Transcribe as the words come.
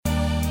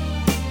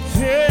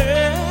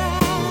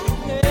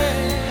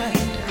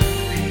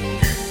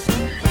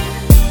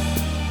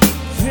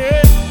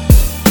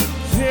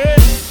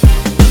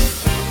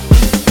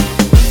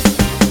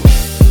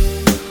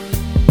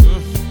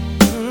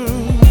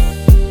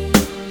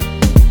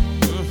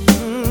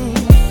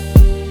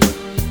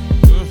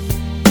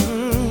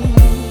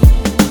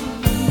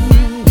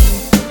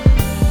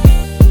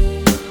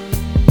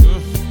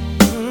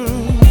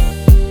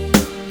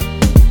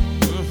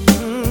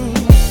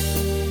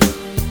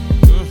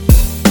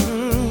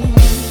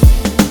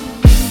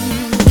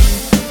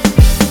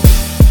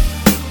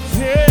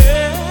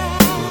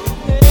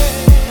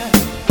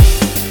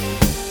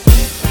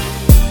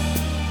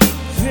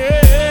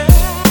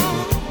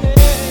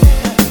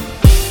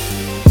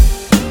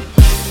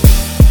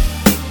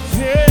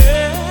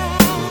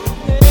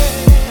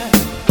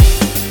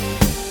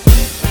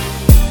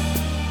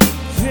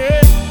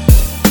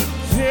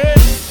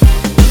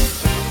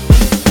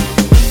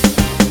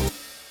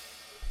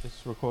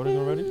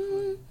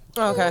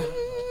Okay.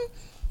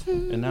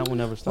 And that one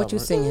never stopped. What you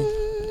right? singing?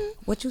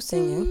 What you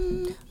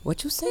singing?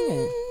 What you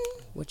singing?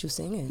 What you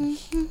singing?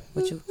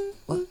 What you?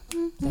 What?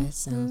 That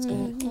sounds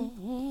good.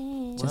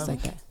 Just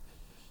like that.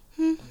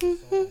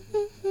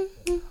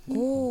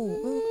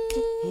 Ooh.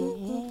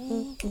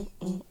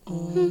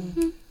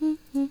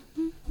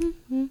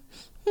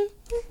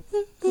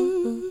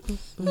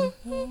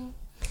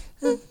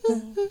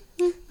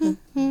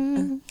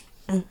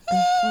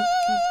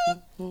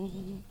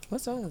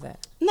 What song is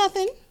that?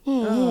 Nothing.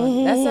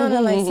 Oh, that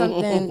sounded like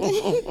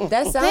something.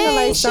 That sounded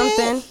like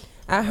something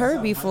I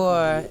heard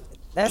before.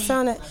 That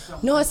sounded.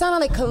 No, it sounded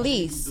like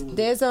Khalees.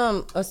 There's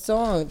a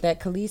song that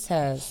Khalees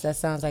has that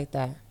sounds like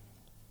that.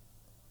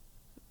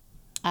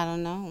 I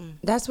don't know.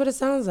 That's what it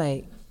sounds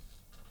like.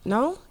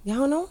 No, y'all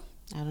don't know.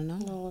 I don't know.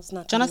 No, it's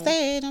not. Don't coming.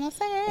 say. Don't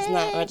say. It's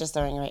not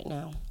registering right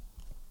now.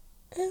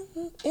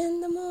 In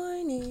the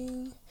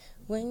morning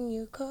when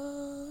you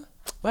call.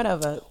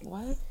 Whatever.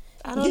 What?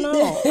 I don't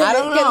know. I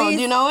don't know.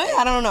 Do you know it?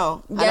 I don't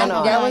know. I don't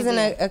know. Y'all wasn't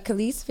a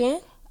Khalees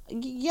fan?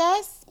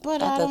 Yes,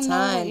 but I At the don't know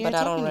time, what you're but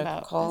I don't talking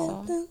about.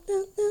 recall.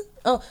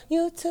 Oh,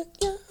 you took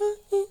your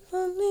honey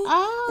from me.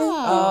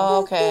 Oh,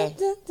 okay.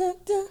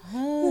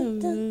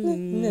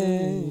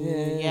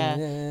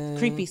 Yeah,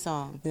 creepy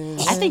song.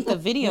 I think the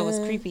video was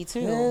creepy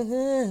too.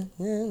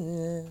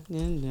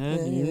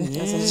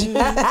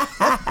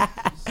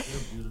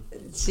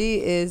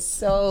 She is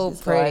so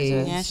pretty.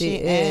 gorgeous. Yeah, she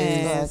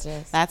is.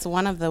 is. That's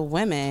one of the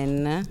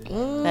women that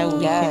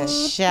we can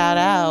shout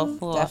out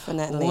for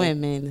Definitely.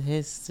 Women's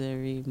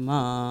History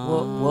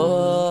Month. What?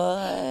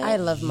 I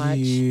love March.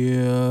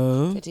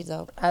 Yeah. Pretty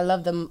dope. I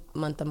love the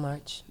month of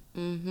March.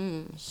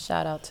 Mm-hmm.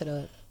 Shout out to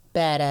the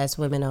badass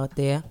women out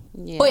there.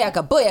 Yeah.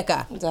 Booyaka,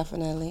 booyaka.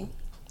 Definitely.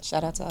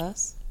 Shout out to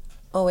us.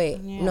 Oh wait,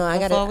 Yeah. no, I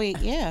before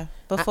gotta.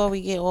 before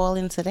we get all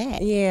into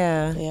that.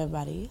 Yeah.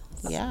 Everybody.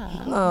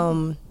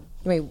 Yeah.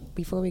 Wait,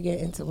 before we get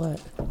into what?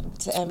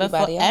 To Before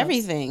everybody else.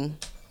 everything.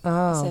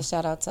 Oh. So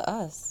shout out to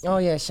us. Oh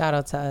yeah, shout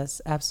out to us.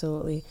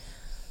 Absolutely.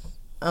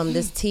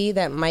 This tea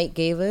that Mike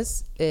gave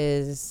us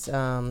is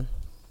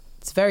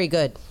it's very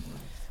good.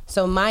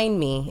 So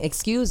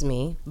excuse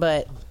me,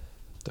 but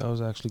That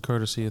was actually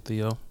courtesy of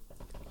Theo.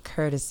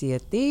 courtesy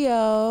of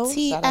Theo.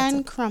 Tea Shout out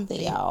and to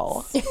crumpets.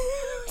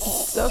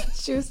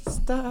 Don't you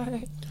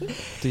start.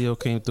 Theo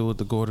came through with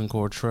the Gordon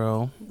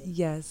Trail.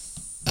 Yes.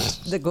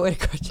 The Gordon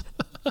Cosby.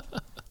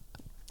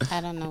 I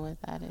don't know what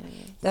that is.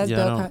 That's Yeah,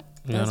 Bill I don't, Cosby.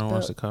 yeah, I don't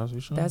watch the Cosby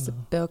Show. That's no.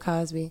 Bill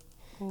Cosby.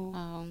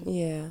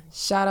 Yeah.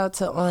 Shout out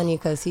to Anya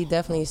because he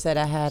definitely said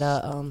I had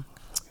a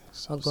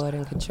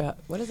Gordon Cottrell.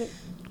 What is it?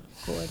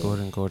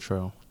 Gordon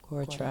Trail.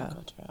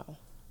 Cottrell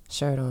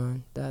shirt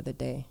on the other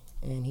day,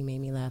 and he made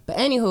me laugh. But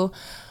anywho,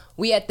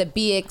 we at the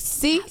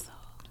BXC.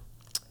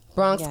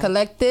 Bronx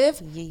Collective,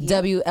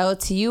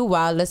 WLTU.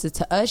 While listen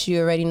to us, you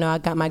already know I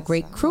got my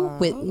great crew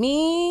with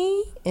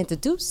me.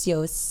 Introduce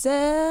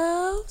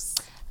yourselves.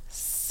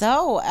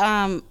 So,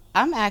 I'm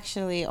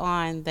actually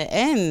on the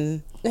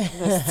end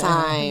This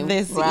time.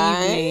 this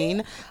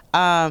evening,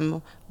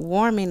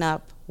 warming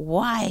up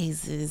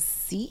Wise's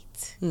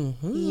seat.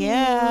 Mm-hmm.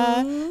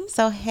 Yeah.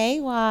 So,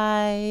 hey,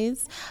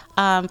 Wise.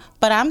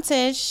 But I'm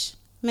Tish,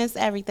 Miss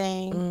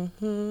Everything.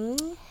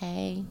 Mm-hmm.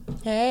 Hey.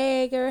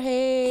 Hey, girl.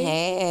 Hey.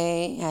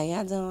 Hey, how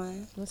y'all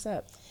doing? What's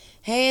up?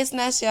 Hey, it's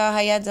Ness, y'all. How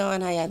y'all doing?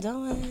 How y'all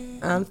doing?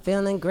 I'm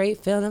feeling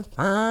great, feeling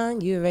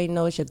fine. You already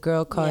know it's your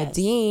girl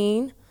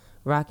Cardine,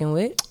 rocking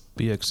with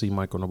BXC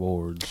Mike on the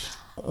boards.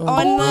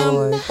 On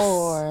the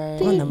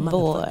board. on the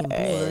motherfucking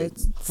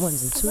boards,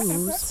 ones and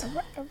twos.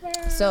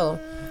 So,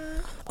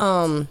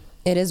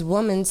 it is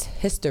Women's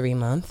History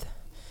Month,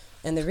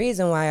 and the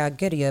reason why I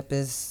giddy up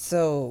is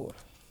so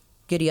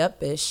giddy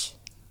up-ish.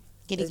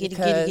 Giddy, It's giddy,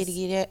 because giddy,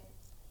 giddy, giddy.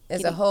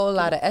 There's a whole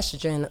lot of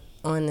estrogen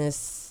on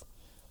this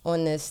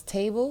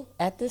table,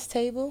 at this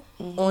table,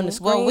 on the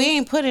screen. Well, we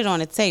ain't put it on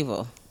the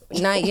table.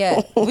 Not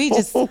yet. We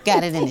just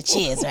got it in the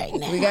chairs right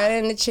now. We got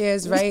it in the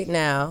chairs right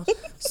now.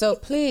 So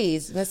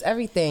please, Miss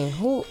Everything,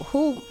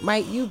 who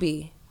might you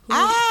be?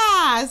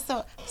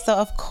 So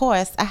of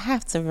course I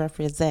have to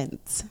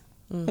represent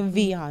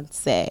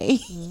Beyonce.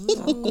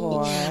 Of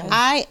course.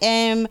 I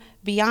am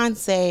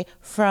Beyonce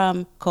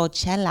from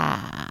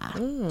Coachella.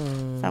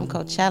 From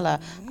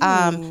Coachella.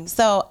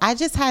 So I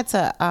just had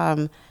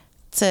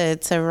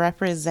to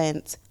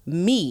represent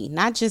me,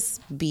 not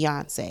just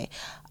Beyonce.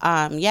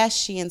 Yes,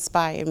 she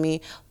inspired me,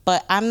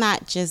 but I'm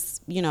not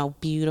just,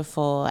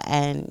 beautiful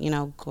and,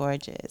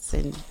 gorgeous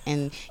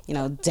and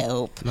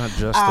dope. Not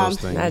just those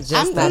things.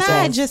 I'm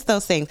not just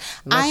those things.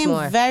 I am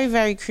more. very,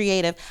 very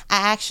creative.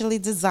 I actually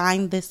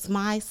designed this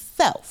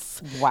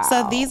myself. Wow.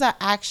 So these are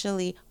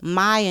actually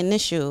my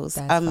initials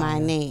of my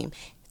name.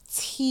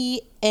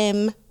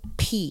 TMP.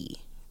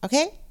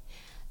 Okay?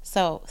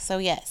 So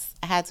yes,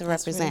 I had to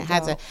represent,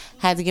 really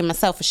had to give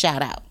myself a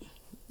shout out.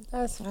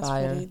 That's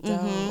fire. really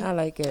dope. I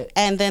like it.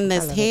 And then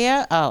this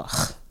here, I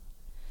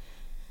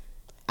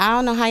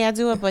don't know how y'all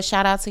do it, but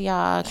shout out to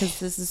y'all because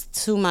this is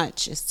too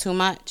much. It's too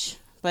much.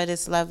 but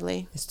it's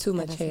lovely. It's too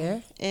much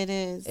hair. It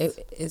is.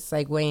 It's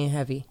like weighing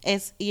heavy.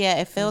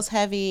 It feels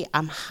heavy.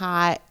 I'm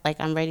hot. Like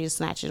I'm ready to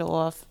snatch it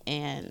off.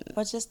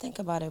 But just think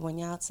about it. When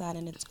you're outside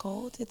and it's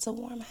cold, it's a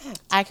warm hat.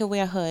 I could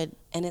wear a hood.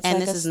 And it's and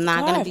like this a is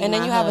not going to be And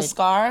then my you have a hood.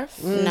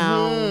 scarf.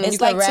 No. It's You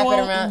could like wrap two it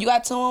on, around. you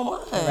got 2 on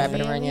 1. Wrap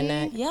it around your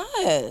neck.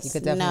 Yes. You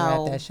could definitely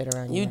No. wrap that shit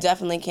around your You neck.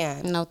 definitely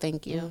can. No,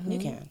 thank you. You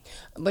can.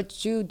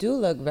 But you do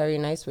look very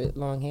nice with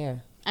long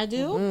hair. I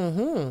do?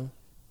 Mm-hmm.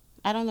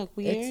 I don't look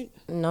weird.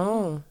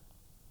 No.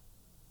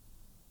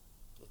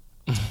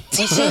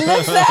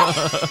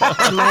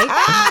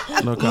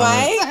 No comment.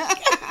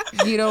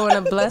 Mike? You don't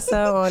want to bless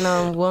her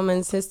on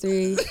Women's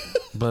History?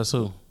 Bless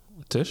who?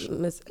 Tish?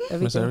 Miss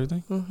Miss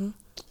Everything? everything?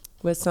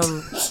 With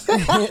some,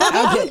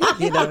 okay,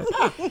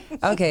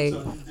 okay.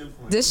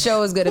 This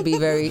show is gonna be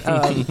very. It's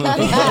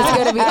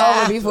gonna be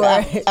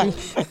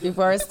over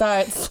before it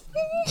starts.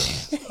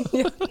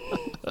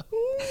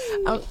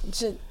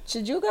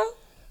 Should you go?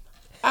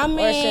 I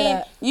mean,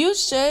 I? you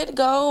should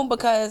go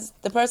because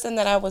the person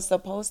that I was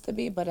supposed to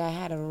be, but I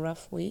had a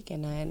rough week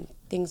and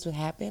things would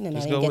happen and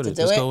Just I go didn't get with to it.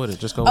 do Just it. go with it.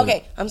 Just go with it.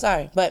 Okay, I'm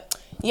sorry, but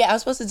yeah, I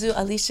was supposed to do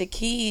Alicia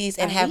Keys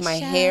and have my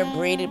hair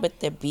braided with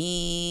the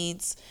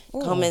beads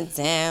coming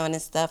down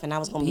and stuff, and I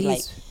was gonna be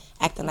like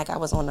acting like I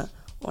was on the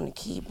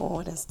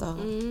keyboard and stuff.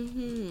 Mm-hmm.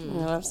 You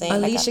know what I'm saying?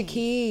 Alicia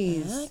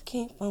Keys. I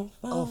keep on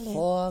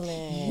falling.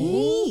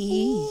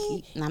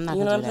 No, I'm not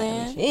You know going what to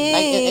I'm do that.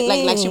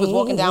 saying? Like she was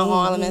walking down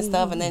Harlem and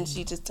stuff, and then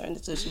she just turned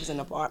into she was in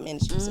an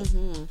apartment. And she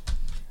was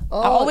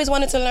I always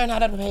wanted to learn how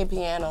to play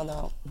piano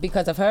though.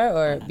 Because of her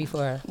or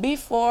before her?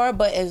 Before,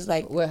 but it's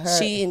like With her.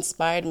 she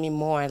inspired me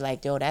more.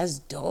 Like, yo, that's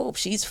dope.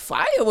 She's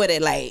fire with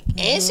it. Like,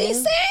 and she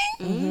sing.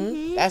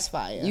 Mm-hmm. That's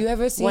fire. You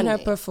ever seen One her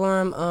day.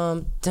 perform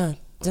dun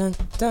dun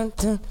dun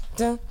dun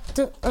dun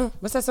dun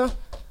what's that song?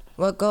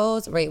 What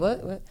goes? Wait,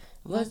 what?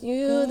 Was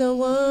you the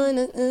one?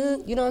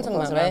 You know what I'm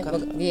talking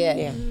about, right?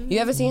 Yeah. You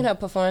ever seen her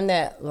perform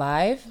that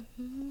live?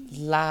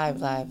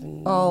 Live.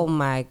 Oh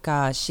my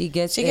gosh, she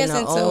gets She gets in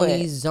her into own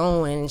it.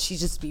 zone and she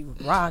just be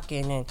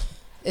rocking and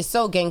it's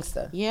so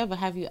gangster. Yeah, but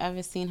have you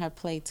ever seen her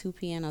play 2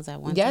 pianos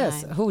at one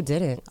Yes, time? who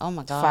didn't? Oh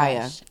my gosh.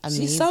 Fire.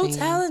 Amazing. She's so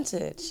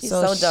talented. She's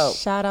so dope.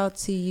 Shout out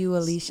to you,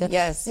 Alicia.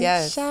 Yes, And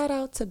yes. Shout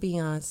out to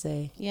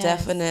Beyonce. Yes,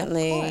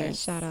 Definitely. of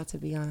course. Shout out to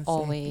Beyonce.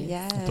 Always.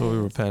 Yes. I thought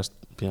we were past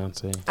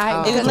Beyonce.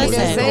 I Listen.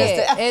 just say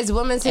it. It's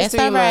Women's It's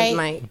History all right. Month,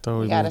 Mike. I thought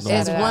we Gotta moved shout on.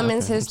 It's it out.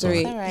 Women's Okay, I'm sorry.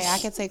 History. All right, I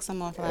can take some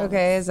more flowers. Okay,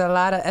 there's a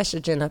lot of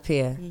estrogen up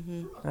here.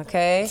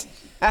 Okay,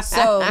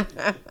 so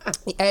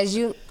as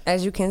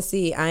you can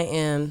see, I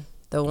am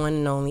the one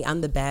and only. I'm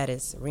the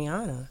baddest,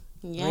 Rihanna.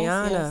 Yes,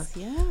 Rihanna.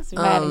 yes.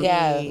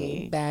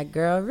 Yeah. Bad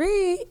girl,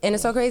 Ree, and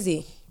it's so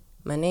crazy.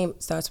 My name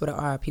starts with an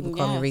R. People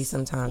call me Yes. Ree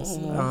sometimes.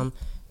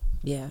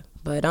 Yeah,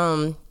 but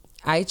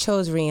I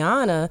chose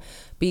Rihanna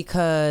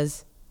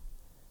because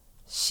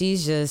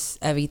she's just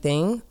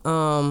everything.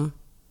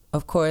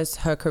 Of course,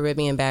 her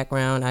Caribbean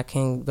background I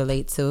can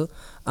relate to.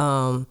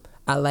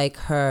 I like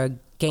her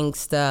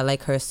gangsta. I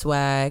like her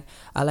swag.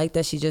 I like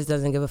that she just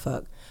doesn't give a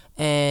fuck.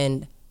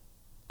 And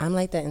I'm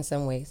like that in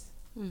some ways.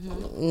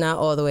 Not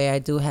all the way.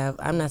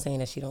 I'm not saying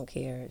that she don't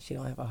care. She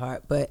don't have a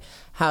heart. But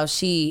how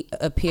she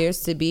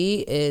appears to be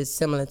is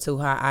similar to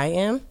how I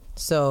am.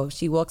 So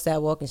she walks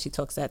that walk and she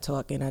talks that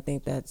talk. And I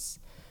think that's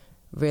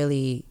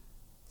really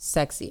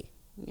sexy.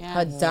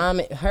 Yeah.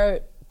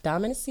 Her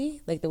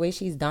dominancy, like the way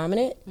she's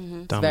dominant.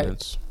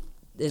 Dominance.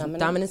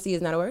 Dominancy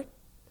is not a word?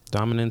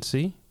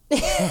 Dominancy?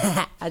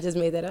 I just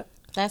made that up.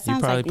 That You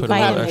sounds probably like put a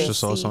little vitamin extra C.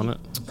 sauce on it.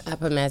 I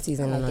put mad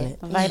seasoning on it.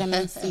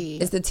 Vitamin C.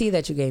 It's the tea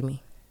that you gave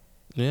me.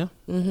 Yeah.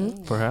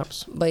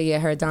 Perhaps. But yeah,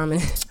 her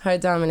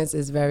dominance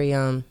is very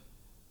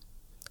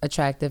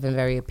attractive and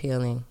very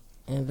appealing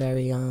and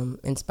very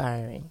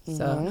inspiring.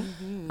 So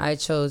I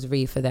chose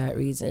Ree for that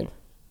reason.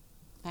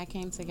 That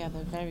came together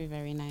very,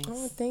 very nice.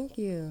 Oh, thank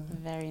you.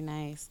 Very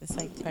nice. It's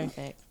like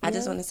perfect. I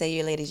just want to say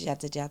you ladies, y'all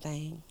did y'all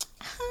thing.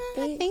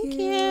 Thank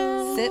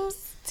you.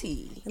 Sips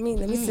tea. Let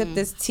me sip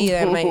this tea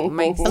that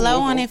Mike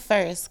Blow on it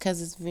first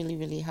because it's really,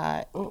 really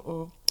hot.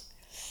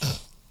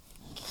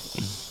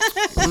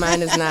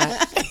 Mine is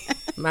not.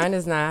 Mine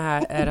is not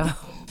hot at all.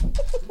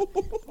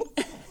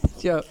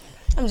 Yo,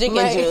 I'm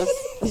drinking Mike. juice.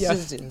 Yeah.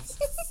 It's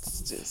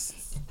just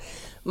juice.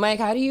 Mike,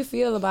 how do you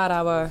feel about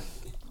our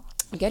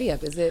Getty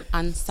Up? Is it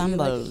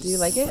Ensembles. Do you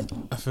like it?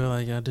 I feel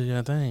like y'all did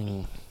your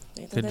thing.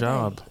 Good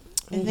job.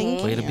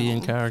 Thank Way you. to be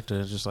in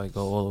character. Just like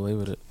go all the way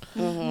with it.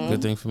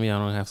 Good thing for me. I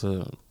don't have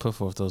to put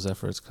forth those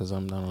efforts because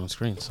I'm not on the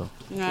screen. So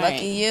Right.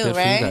 Lucky you, good for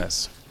right? you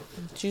guys.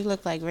 You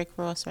look like Rick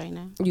Ross right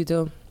now. You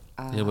do.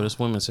 Yeah, but it's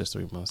Women's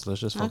History Month. So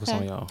let's just focus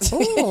Okay. on y'all.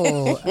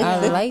 Oh,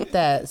 I like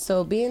that.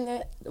 So being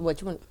that,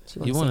 what you want?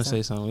 You want to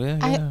say something? Yeah,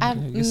 I yeah.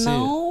 You can see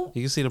no. it.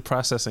 You can see the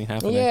processing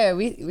happening. Yeah,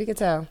 we could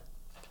tell.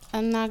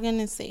 I'm not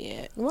gonna say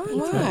it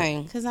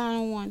Why? because I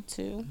don't want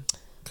to.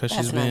 Because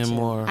That's she's not being true.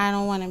 more. I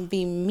don't want to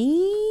be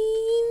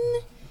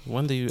mean.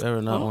 When do you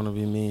ever not want to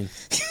be mean?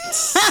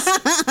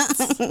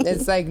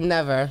 It's like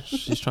never.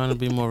 She's trying to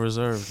be more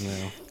reserved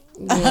now.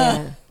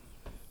 Yeah.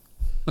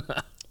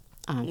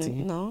 Auntie.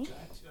 No.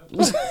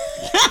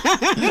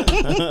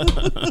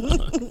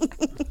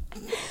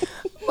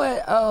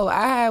 But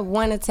I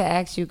wanted to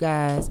ask you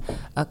guys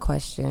a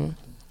question.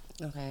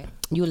 Okay.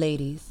 You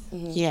ladies.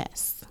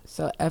 Yes.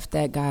 So F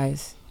that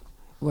guy's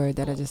word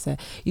that I just said.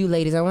 You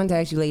ladies, I wanted to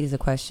ask you ladies a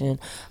question.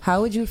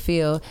 How would you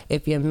feel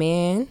if your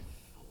man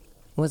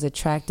was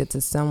attracted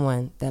to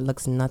someone that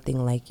looks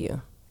nothing like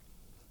you?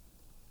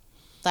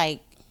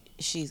 Like,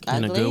 she's ugly?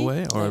 In a good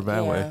way or a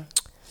bad way?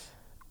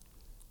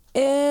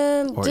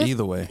 Or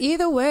either way?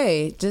 Either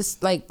way.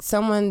 Just like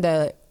someone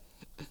that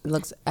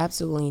looks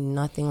absolutely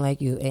nothing like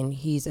you and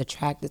he's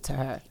attracted to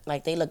her.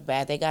 Like, they look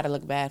bad. They got to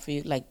look bad for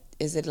you. Like,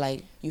 is it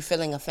like you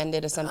feeling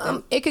offended or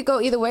something? It could go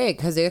either way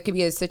because there could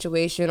be a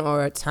situation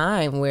or a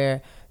time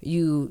where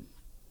you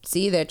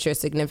see that your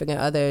significant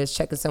other is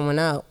checking someone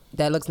out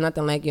that looks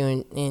nothing like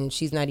you and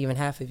she's not even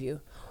half of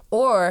you.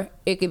 Or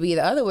it could be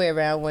the other way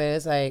around where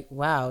it's like,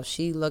 wow,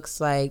 she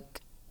looks like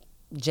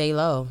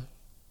J-Lo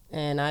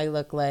and I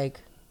look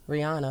like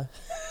Rihanna.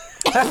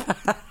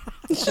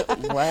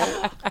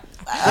 What?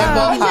 They're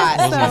both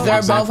hot.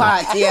 They're both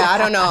hot. Yeah, I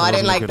don't know. I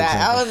didn't like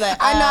that. I was like,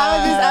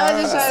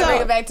 I was just trying to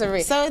bring it back to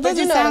Rick. So it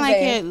doesn't sound like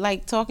you're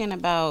like talking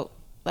about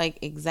like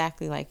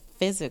exactly like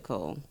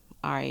physical,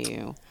 are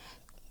you?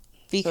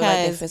 Because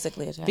so like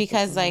physically attracted.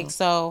 Because like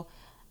so,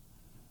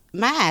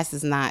 my ass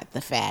is not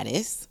the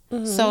fattest.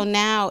 Mm-hmm. So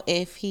now,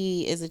 if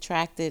he is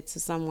attracted to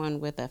someone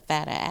with a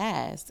fatter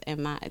ass,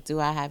 do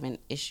I have an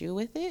issue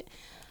with it?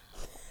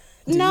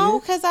 No,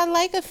 because I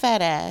like a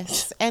fat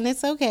ass, and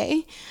it's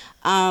okay.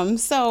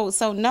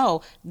 So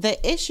no. The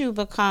issue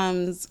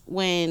becomes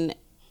when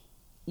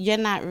you're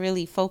not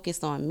really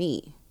focused on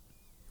me.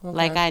 Okay.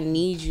 Like, I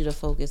need you to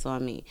focus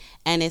on me,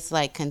 and it's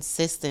like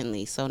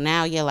consistently. So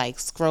now you're like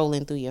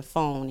scrolling through your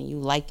phone and you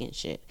liking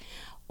shit,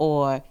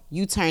 or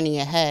you turning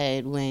your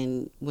head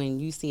when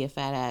you see a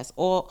fat ass,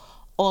 or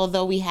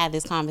although we had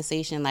this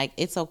conversation, like,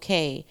 it's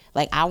okay.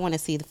 Like, I want to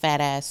see the fat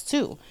ass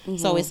too. Mm-hmm.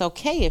 So it's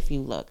okay if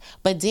you look.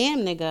 But damn,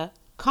 nigga,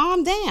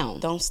 calm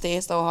down. Don't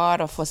stare so hard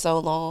or for so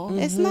long.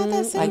 Mm-hmm. It's not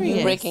that serious. Like,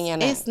 you breaking your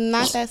neck. It's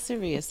not that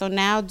serious. So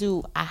now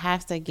do I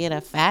have to get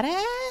a fat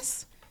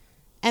ass?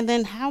 And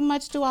then how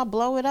much do I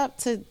blow it up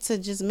to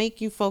just make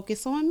you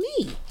focus on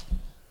me?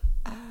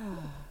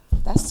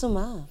 That's too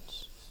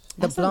much.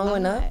 That's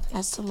blowing up?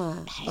 That's too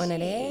much. On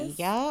it is?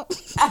 Yup.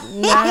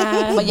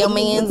 Nah. For your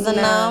mans and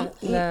them,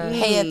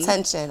 pay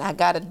attention. I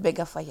got it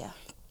bigger for you.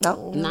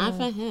 No? Not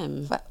for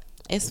him.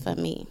 It's for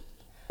me.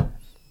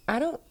 I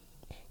don't...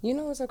 You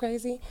know what's so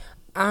crazy?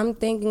 I'm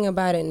thinking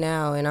about it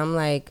now, and I'm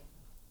like,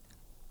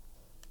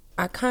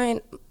 I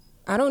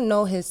don't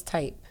know his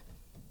type.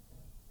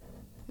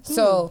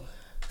 So,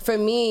 for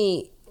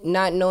me,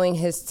 not knowing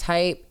his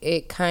type,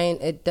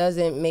 it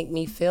doesn't make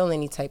me feel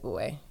any type of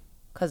way,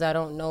 because I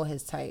don't know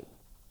his type.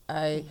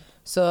 I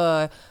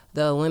saw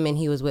the women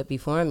he was with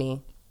before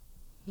me,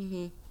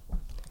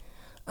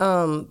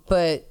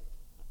 but.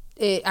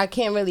 I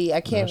can't really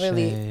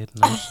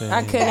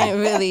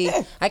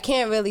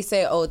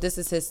say, oh, this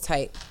is his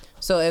type.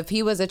 So if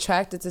he was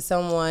attracted to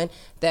someone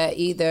that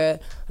either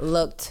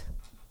looked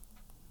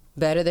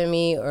better than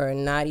me or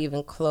not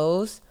even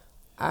close,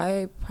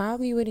 I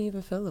probably wouldn't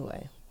even feel the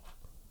way.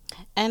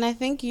 And I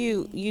think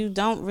you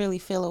don't really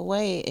feel a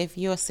way if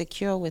you're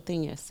secure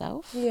within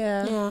yourself.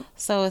 Yeah.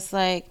 So it's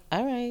like,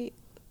 all right,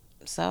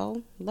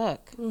 so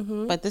look,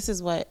 but this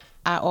is what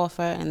I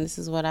offer and this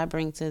is what I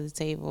bring to the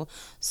table.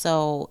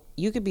 So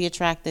you could be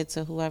attracted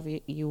to whoever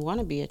you want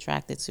to be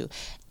attracted to.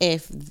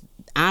 If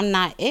I'm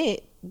not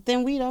it,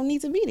 then we don't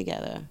need to be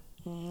together.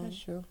 That's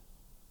true.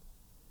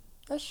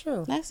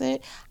 That's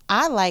it.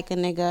 I like a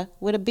nigga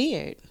with a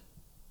beard.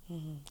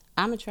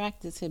 I'm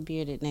attracted to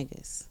bearded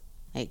niggas.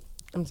 Like,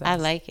 I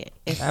like it.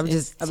 I'm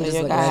just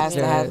your guy has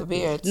to have a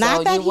beard.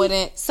 Not that you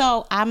wouldn't.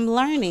 So I'm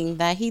learning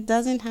that he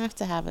doesn't have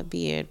to have a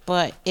beard,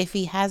 but if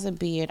he has a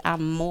beard,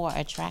 I'm more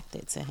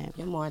attracted to him.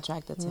 You're more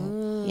attracted to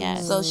him. Yeah.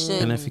 So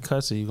and if he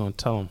cuts it, you gonna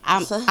tell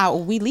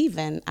him? We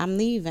leaving. I'm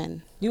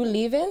leaving. You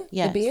leaving?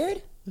 Yes. The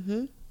beard?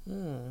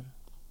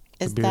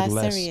 Is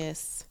that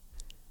serious?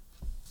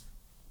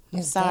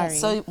 I'm sorry.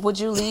 So would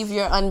you leave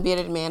your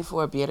unbearded man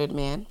for a bearded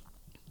man?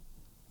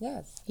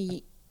 Yes.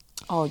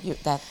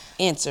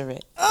 Answer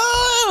it.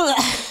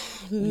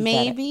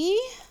 Maybe.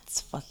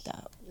 It's fucked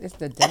up. It's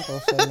the dimple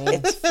for me.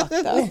 It's fucked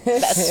up.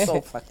 That's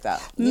so fucked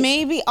up.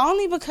 Maybe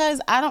only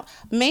because I don't.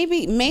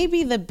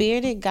 Maybe the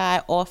bearded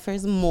guy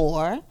offers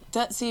more.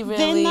 Does he really?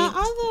 Than the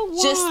other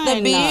one. Just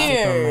the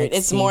beard.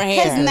 It's more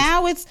hair. Because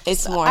now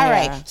it's more all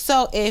hair. right.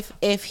 So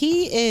if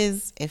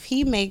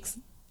he makes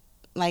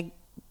like.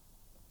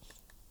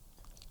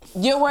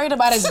 You're worried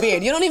about his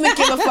beard. You don't even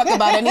give a fuck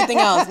about anything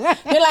else.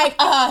 You're like,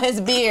 his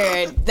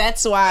beard.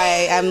 That's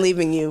why I'm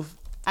leaving you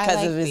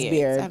because of his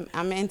beard.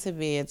 I'm into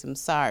beards. I'm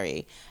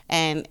sorry.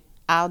 And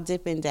I'll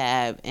dip and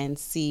dab and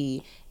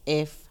see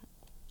if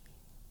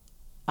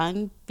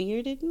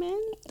unbearded men?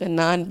 The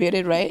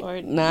non-bearded, right? Or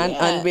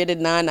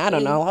unbearded, I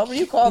don't know. How do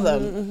you call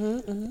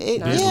them?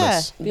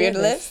 Beardless.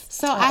 Beardless.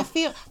 So I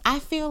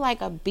feel like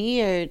a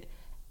beard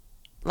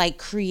like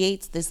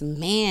creates this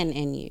man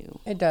in you.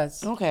 It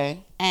does.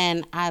 Okay.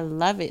 And I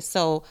love it.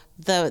 So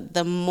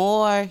the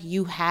more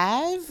you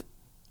have,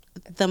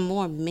 the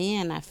more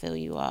man I feel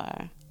you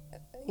are.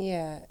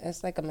 Yeah,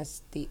 it's like a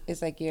mystique.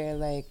 It's like you're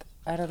like,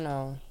 I don't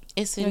know.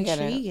 It's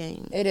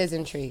intriguing. It is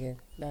intriguing.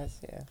 That's,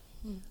 yeah.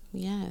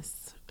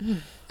 Yes.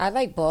 I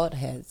like bald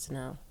heads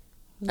now.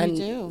 You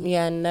do?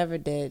 Yeah, I never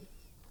did.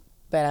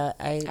 But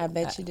I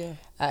bet you do.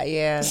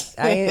 Yeah,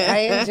 I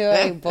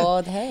enjoy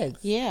bald heads.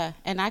 Yeah,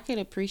 and I could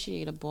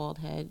appreciate a bald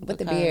head. With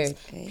the because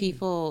beard.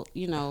 People,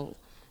 you know,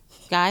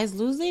 guys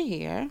lose their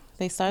hair.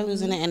 They start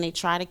losing it and they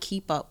try to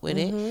keep up with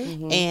it.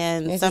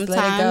 And They just let it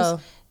sometimes go.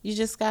 you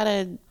just got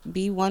to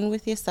be one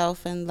with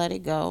yourself and let it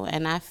go.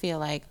 And I feel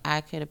like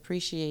I could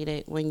appreciate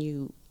it when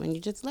you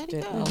just let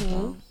it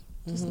go.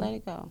 Just let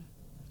it go.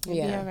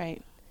 You'll be all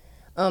right.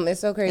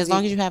 It's so crazy. As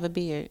long as you have a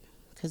beard.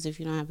 Because if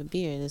you don't have a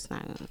beard, it's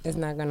not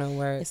gonna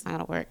work. It's not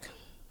gonna work.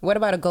 What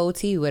about a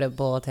goatee with a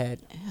bald head?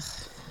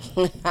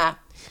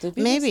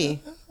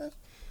 Maybe.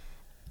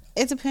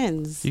 It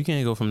depends. You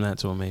can't go from that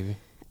to a maybe.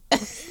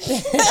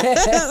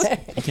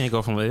 You can't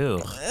go from a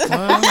ill.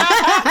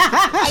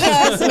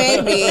 Yes,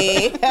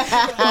 maybe.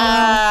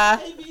 I'm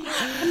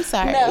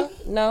sorry.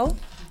 No.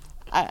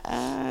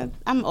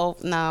 I'm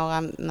old.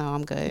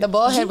 I'm good. The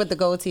bald head with the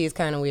goatee is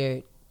kind of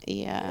weird.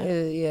 Yeah.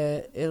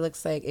 It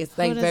looks like it's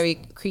like very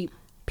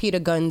Peter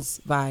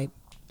Guns vibes.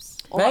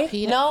 Right?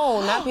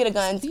 No, not Peter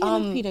Guns.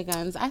 Peter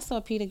Guns. I saw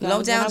Peter Guns.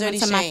 Low Down Dirty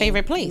to Shame. my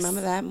favorite place.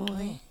 Remember that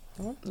movie?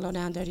 Low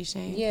Down Dirty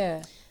Shame.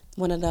 Yeah.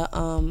 One of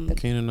the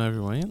Keenan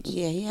Ivory Wayans?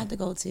 Yeah, he had the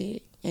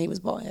goatee and he was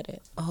bald headed.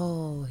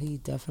 Oh, he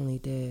definitely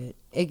did.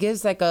 It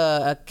gives like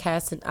a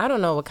cast. I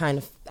don't know what kind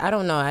of. I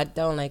don't know. I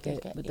don't like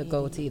it with the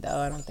goatee though.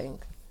 I don't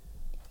think.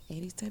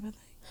 80s type of thing.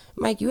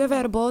 Mike, you ever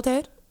had a bald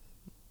head?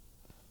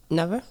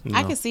 Never. No.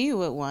 I can see you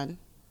with one.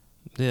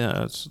 Yeah,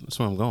 that's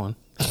where I'm going.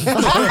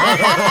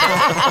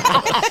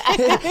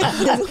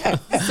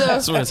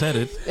 That's where it's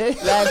headed.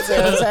 That's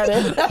where it's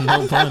headed.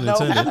 No pun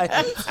intended.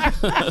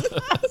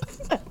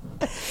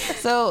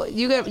 So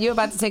you're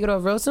about to take it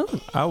off real soon?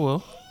 I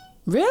will.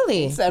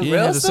 Really? You didn't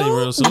have to say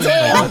real soon. I'm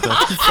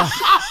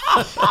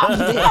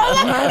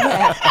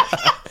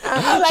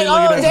like, She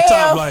looking at the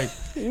top like,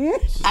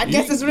 I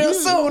guess it's real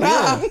soon,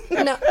 huh?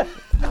 No.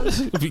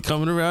 be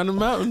coming around the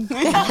mountain.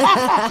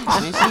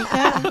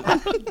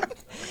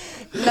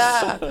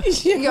 Nah.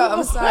 Yo,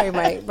 I'm sorry,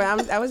 Mike,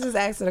 but I was just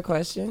asking a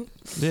question.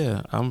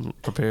 Yeah, I'm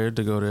prepared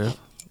to go there.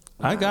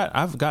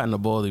 I've gotten a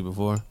baldy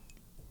before.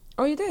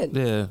 Oh, you did?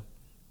 Yeah.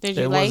 Did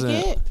you like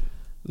it?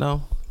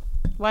 No.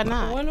 Why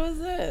not? When was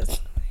this?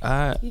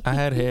 I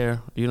had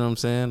hair, you know what I'm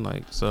saying?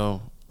 Like,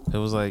 so it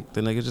was like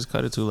the nigga just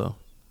cut it too low.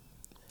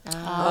 It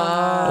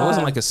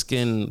wasn't like a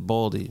skin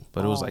baldy,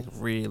 but it was like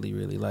really,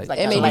 really light.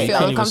 It made you feel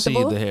couldn't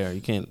uncomfortable? even see the hair.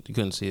 You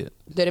couldn't see it.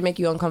 Did it make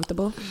you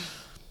uncomfortable?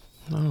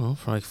 I don't know,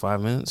 for like 5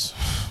 minutes.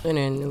 And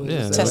then it was Yeah,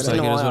 just it's Testing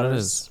like the it is what it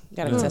waters. is.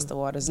 Gotta test the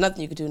waters.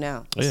 Nothing you could do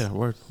now. Yeah,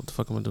 word. What the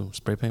fuck am I doing?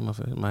 Spray paint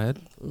my head?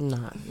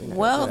 nah.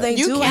 Well, they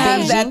You do can.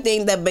 have that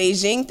thing, the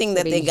Beijing thing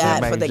that they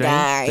got for the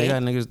guy. They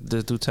got niggas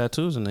that do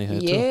tattoos in their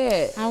head too.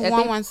 Yeah. I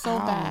want one so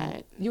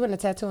bad. You want a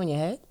tattoo on your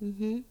head?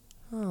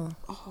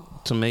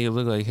 To make it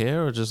look like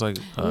hair or just like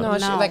No,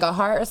 it's No. like a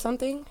heart or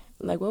something.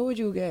 Like, what would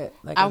you get?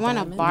 Like I want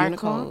a diamond?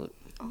 barcode.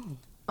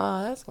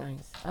 Oh, that's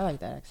nice. I like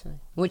that actually.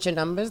 With your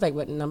numbers, like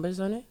what numbers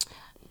on it?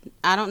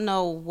 I don't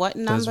know what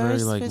that's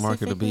numbers very like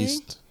Mark of the specifically.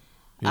 Beast.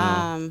 You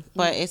know?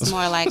 But it's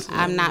more like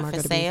I'm not Mark for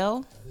of the Beast.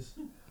 sale.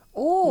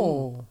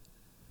 Ooh.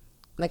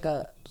 Like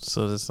a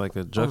So it's like a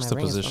ring is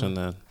juxtaposition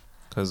then,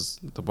 because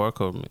the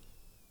barcode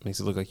makes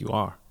it look like you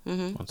are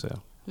on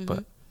sale,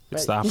 but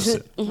it's the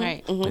opposite.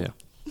 Right. Yeah.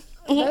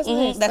 that's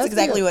nice. That's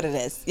exactly cute. what it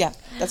is. Yeah,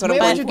 that's what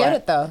Where I'm would you get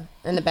it though?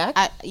 In the back?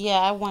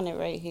 I want it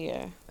right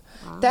here.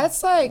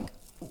 That's like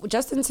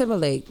Justin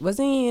Timberlake.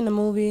 Wasn't he in the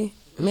movie?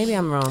 Maybe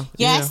I'm wrong.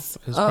 Yes.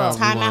 Yeah, it's probably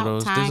Time one of out,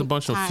 those. There's a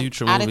bunch of time,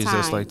 future out of movies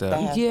that's time. like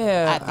that.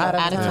 Yeah,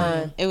 Out of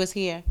time. time. It was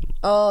here.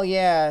 Oh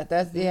yeah,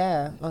 that's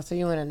yeah. Oh, so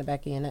you went in the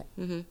back of your neck.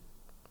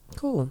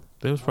 Cool.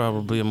 There was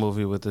probably a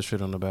movie with this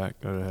shit on the back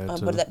of the head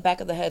too. But that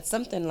back of the head,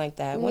 something like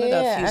that. One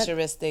Yeah, of the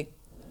futuristic,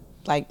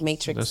 like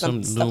Matrix, That's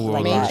some some stuff New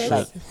like World that. shit.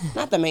 Like,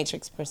 not the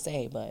Matrix per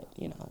se, but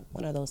you know,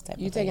 one of those type.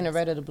 You of taking the things.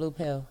 red or the blue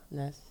pill,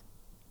 Ness?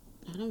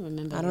 I don't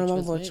remember. I don't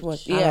remember which one.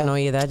 I don't know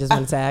either. I just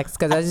wanted to ask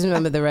because I just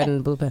remember the red and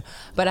the blue pill.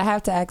 But I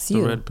have to ask The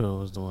you. red pill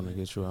was the one that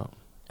gets you out.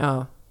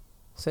 Oh,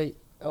 so you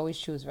always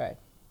choose red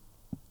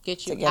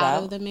Get you To get out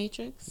out? of the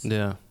Matrix.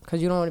 Yeah.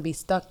 because you don't want to be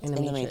stuck in the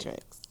In the matrix.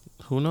 Matrix.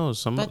 Who knows?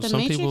 Some But the some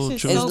Matrix people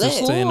is choose so to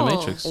stay in the cool.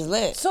 Matrix. It's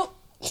lit. So,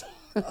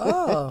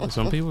 oh,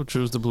 Some people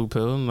choose the blue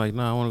pill and like,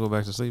 nah, I want to go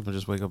back to sleep and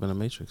just wake up in the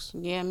Matrix.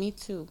 Yeah, me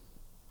too.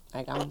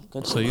 Like I'm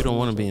good. So you don't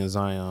want to be in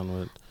Zion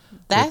with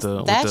That's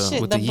the that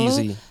shit. with The the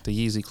blue,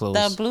 Yeezy clothes.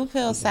 the blue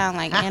pill sound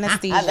like That's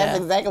anesthesia.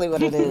 exactly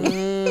what it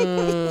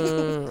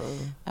is.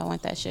 I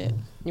want that shit.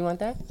 you want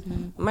that,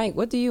 Mike?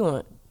 What do you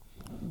want?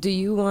 Do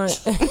you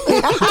want? Do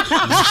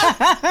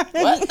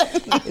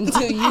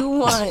you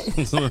want?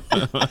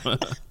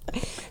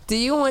 Do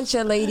you want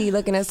your lady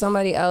looking at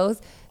somebody else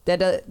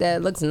that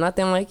looks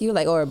nothing like you,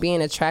 like, or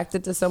being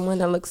attracted to someone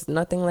that looks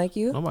nothing like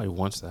you? Nobody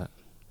wants that.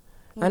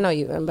 I know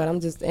you, but I'm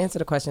just answer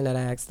the question that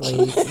I asked,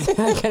 ladies.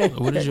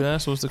 What did you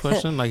ask? What's the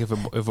question? Like if it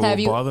would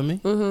bother me?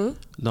 Mm-hmm.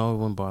 No, it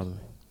wouldn't bother me.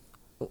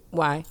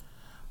 Why?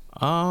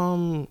 I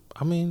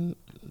mean,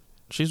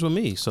 she's with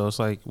me, so it's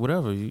like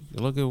whatever. You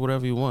look at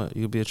whatever you want.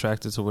 You be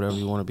attracted to whatever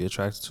you want to be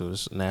attracted to.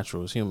 It's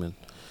natural. It's human.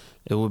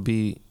 It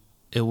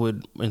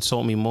would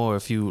insult me more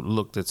if you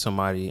looked at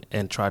somebody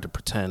and tried to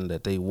pretend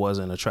that they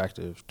wasn't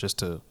attractive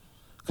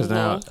because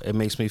now it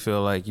makes me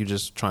feel like you're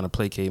just trying to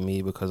placate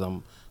me because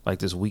I'm like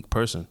this weak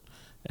person.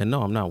 And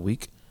no, I'm not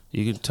weak.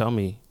 You can tell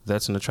me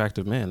that's an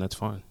attractive man. That's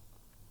fine.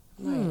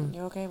 Right.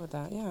 You're okay with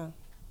that, yeah.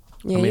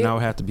 Yeah, I mean, I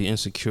would have to be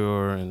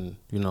insecure and,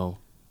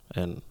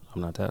 and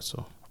I'm not that,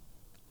 so.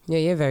 Yeah,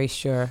 you're very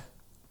sure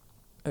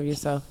of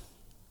yourself.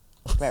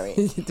 Very.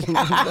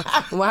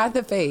 Why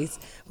the face?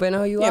 But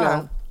no, you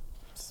are.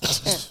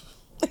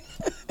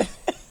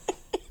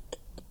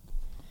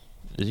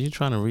 Are you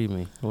trying to read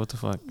me? What the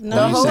fuck?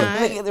 No, you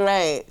say?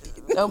 Right.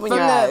 Open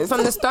your eyes.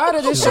 From the start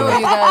of the show,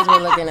 you guys were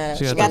looking at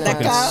She it. got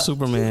that cup.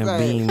 Superman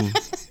beam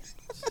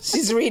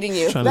She's reading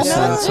you. trying to see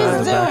what inside the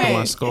she's back of doing.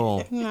 my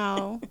skull.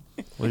 No.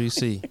 What do you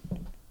see?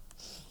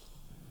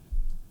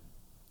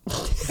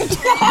 She's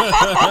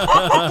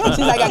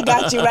like, I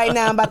got you right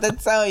now. I'm about to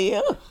tell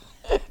you.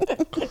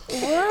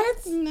 What?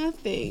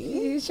 Nothing.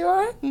 You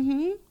sure?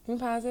 Mm-hmm. You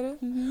positive?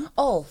 Mm-hmm.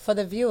 Oh, for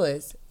the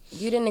viewers,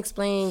 you didn't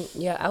explain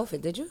your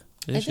outfit, did you?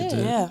 Yes, you did.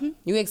 Yeah.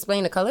 You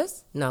explained the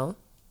colors? No.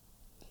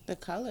 The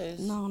colors.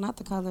 No, not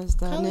the colors.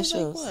 The Colors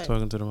initials. like what?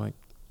 Talking to the mic.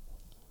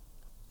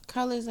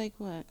 Colors like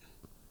what?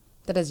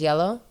 That is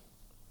yellow?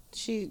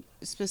 She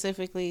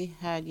specifically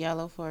had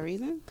yellow for a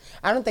reason?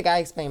 I don't think I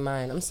explained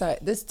mine. I'm sorry.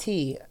 This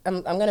tea,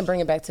 I'm going to bring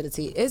it back to the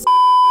tea. It's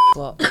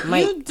well,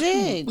 Mike, You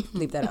did.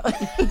 leave that out.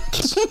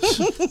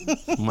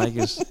 Mike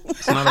is,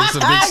 it's not like it's a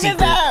big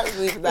secret.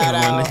 Leave that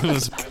My out. name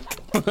is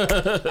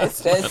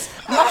It's just,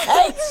 All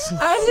right,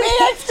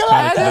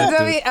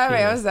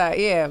 I'm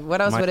sorry. Yeah,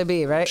 what else Mike- would it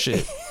be, right?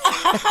 Shit.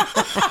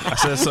 I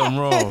said something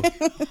wrong.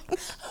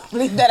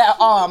 leave that out.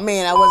 Oh,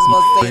 man, I wasn't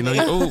supposed to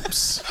say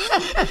Oops.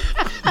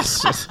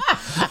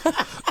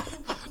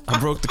 I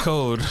broke the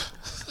code.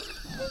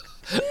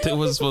 They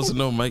wasn't supposed to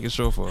know Mike is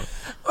short for.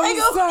 I'm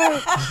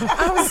sorry.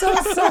 I'm so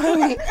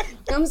sorry.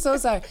 I'm so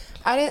sorry.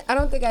 I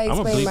don't think I I'm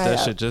gonna explained bleep my. that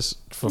shit just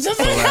for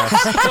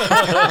laughs.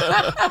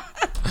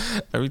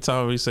 Every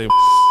time we say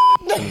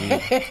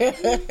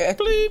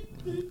bleep.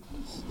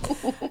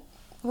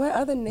 What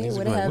other name Niggas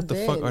would be it like, have what the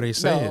been? fuck are they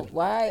saying? No,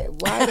 why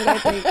did I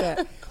think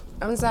that?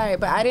 I'm sorry,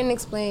 but I didn't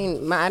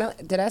explain my.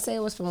 Did I say it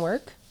was from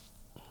work?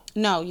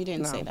 No, you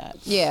didn't say that.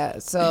 Yeah.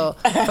 So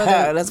for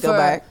the, Let's go for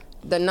back.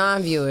 The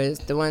non-viewers,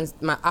 the ones,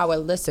 our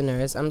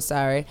listeners. I'm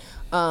sorry.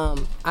 I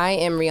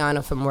am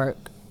Rihanna from work,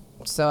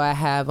 so I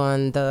have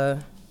on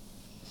the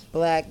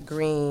black,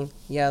 green,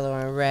 yellow,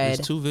 and red.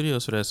 There's 2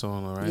 videos for that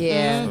song, all right?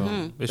 Yeah.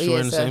 So, is she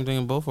wearing the same thing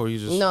in both, or you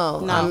just? No.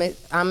 No.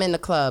 I'm in the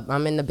club.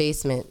 I'm in the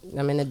basement.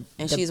 I'm in the.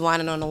 And the, she's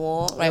whining on the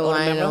wall. right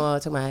Right on the mirror.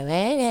 talking about,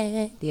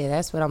 yeah,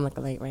 that's what I'm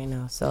looking like right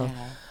now. So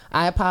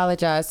I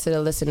apologize to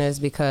the listeners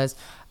because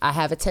I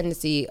have a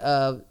tendency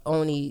of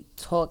only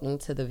talking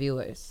to the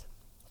viewers.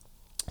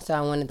 So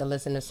I wanted the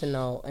listeners to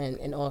know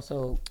and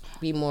also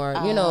be more,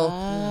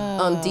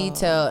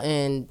 detailed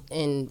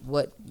in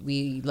what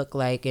we look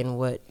like and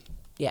what,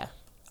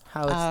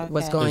 how it's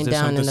what's Okay. going Is there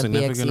down in something the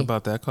significant BXC.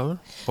 about that color?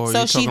 Or are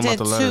So you she talking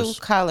did about the 2 letters?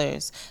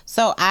 colors.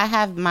 So I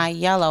have my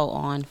yellow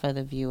on for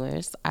the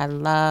viewers. I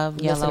love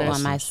yellow Listeners.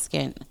 on my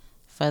skin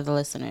for the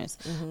listeners.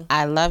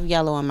 I love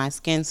yellow on my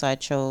skin, so I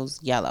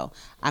chose yellow.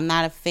 I'm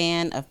not a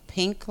fan of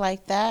pink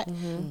like that.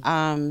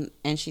 And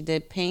she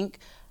did pink,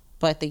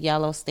 but the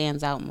yellow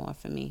stands out more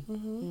for me.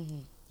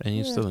 And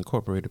you still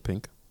incorporated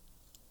pink.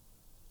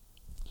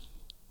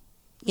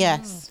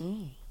 Yes.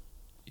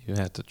 You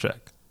had to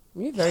check.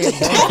 You're very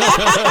observant.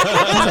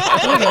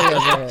 You're very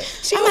observant.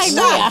 She was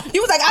like,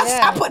 you was like,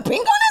 I put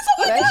pink on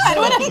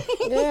it?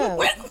 So Yeah.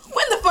 when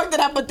the fuck did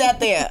I put that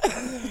there?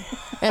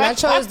 And I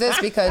chose this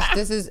because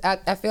this is,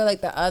 I feel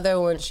like the other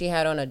one she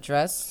had on a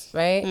dress,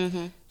 right?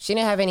 She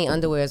didn't have any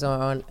underwears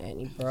or on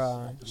any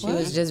bra. She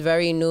was just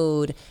very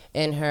nude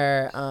in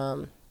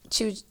her,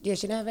 she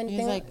didn't have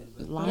anything.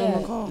 It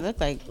looked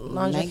like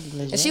Lingerie.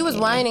 negligee. And she was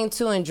whining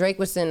too, and Drake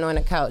was sitting on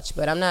the couch.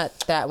 But I'm not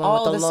that one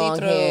with the the long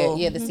see-through. hair.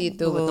 Yeah, the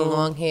see-through with the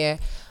long hair.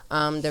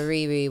 The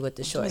Riri with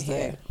the short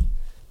hair.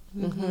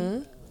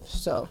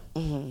 So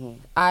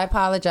I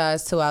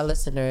apologize to our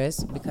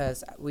listeners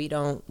because we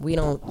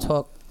don't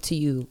talk to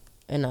you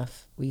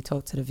enough. We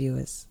talk to the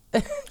viewers.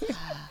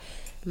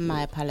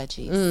 My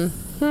apologies.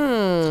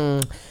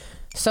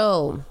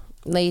 So,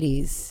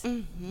 ladies,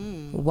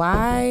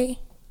 why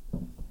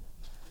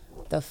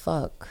the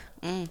fuck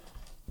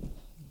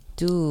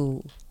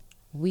do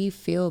we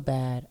feel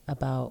bad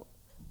about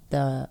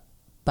the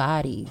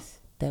bodies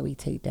that we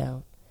take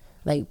down?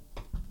 Like,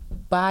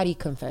 body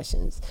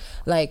confessions.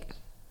 Like,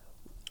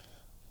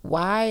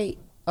 why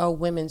are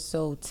women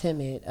so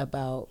timid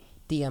about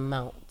the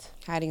amount.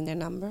 Hiding their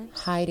numbers?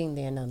 Hiding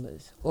their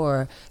numbers.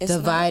 Or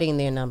dividing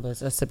their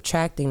numbers or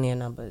subtracting their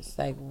numbers.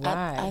 Like,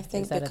 why? I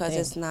think because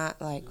it's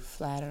not, like,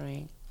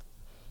 flattering.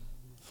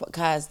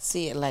 Guys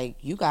see it like,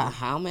 you got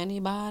how many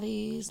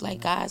bodies?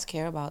 Like, guys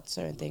care about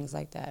certain things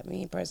like that.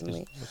 Me,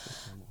 personally,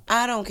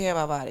 I don't care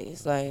about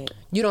bodies. Like,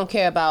 you don't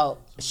care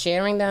about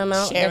sharing the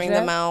amount? Sharing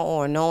the amount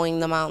or knowing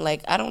the amount.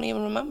 Like, I don't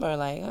even remember.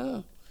 Like,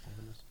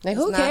 like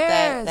who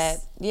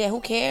cares? Yeah, who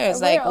cares?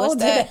 We're like, what's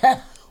that?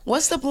 That.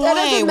 What's the point? Why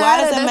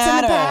does it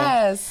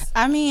matter?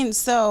 I mean,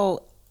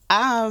 so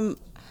I'm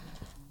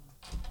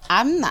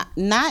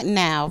not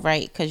now,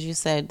 right? Because you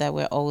said that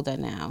we're older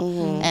now,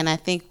 and I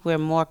think we're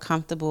more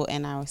comfortable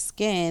in our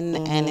skin,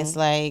 and it's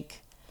like,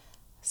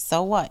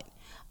 so what?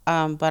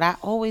 But I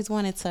always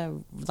wanted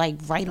to like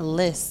write a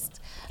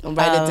list,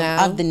 write it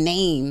down of the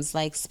names,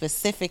 like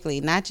specifically,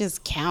 not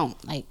just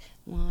count, like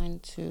 1,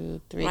 2,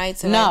 3.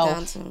 Write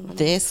down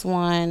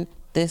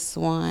this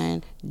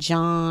one,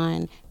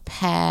 John,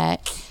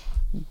 Pat,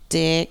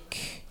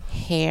 Dick,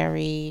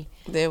 Harry,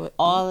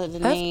 all of the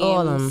names.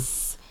 All of them.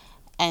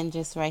 And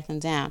just write them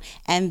down.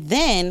 And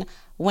then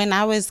when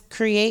I was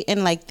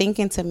creating, like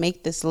thinking to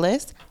make this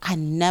list, I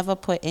never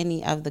put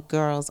any of the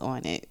girls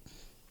on it.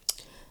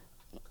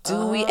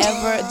 Do they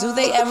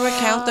ever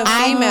count the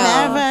female?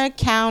 I never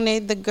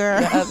counted the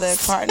girls. The other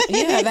partner.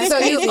 Yeah, that's so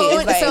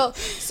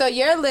crazy. So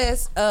your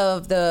list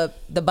of the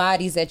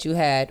bodies that you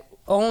had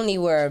only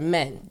were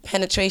men.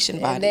 Penetration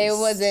bodies. There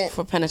wasn't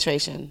for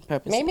penetration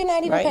purposes. Maybe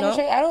not even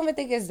penetration. No? I don't even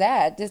think it's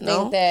that. Just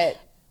think that.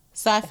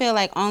 So I feel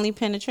like only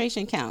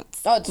penetration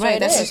counts. Oh, right.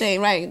 That's what I'm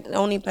saying. Right.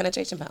 Only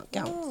penetration counts.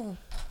 Oh.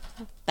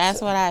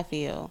 That's what I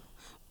feel.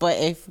 But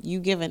if you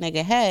give a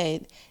nigga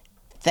head,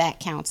 that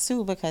counts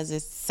too because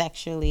it's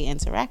sexually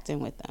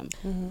interacting with them.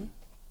 Mm-hmm.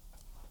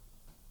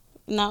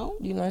 No,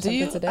 you learned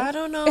something today. I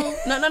don't know.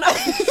 No. No.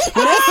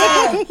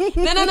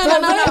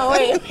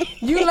 Wait.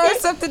 You learned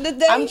something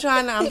today. I'm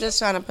just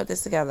trying to put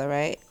this together,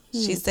 right?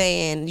 She's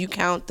saying you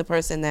count the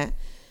person that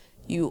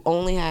you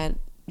only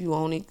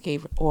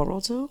gave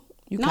oral to.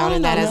 You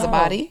counted that as a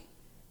body?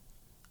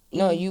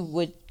 No, you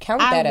would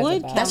count that as a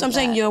body. That's what I'm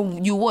saying.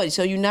 You would.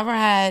 So you never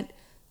had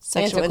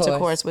sexual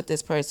intercourse with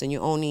this person. You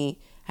only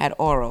had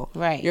oral.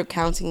 Right. You're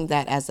counting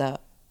that as a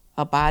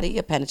body,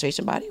 a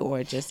penetration body,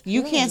 or just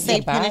you can't say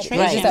penetration.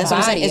 Right. It's just a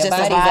body. It's just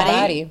a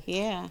body.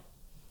 Yeah.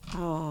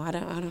 Oh, I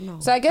don't know.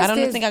 So I guess I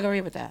don't think I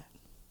agree with that.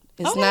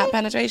 It's not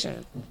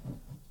penetration.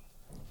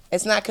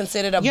 It's not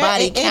considered a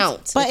body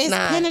count. But it's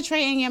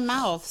penetrating your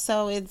mouth,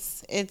 so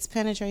it's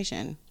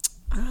penetration.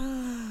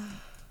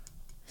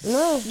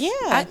 No.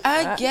 Yeah.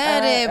 I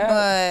get it,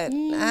 but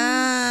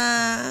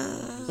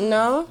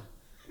no.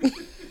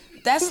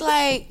 That's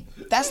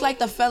like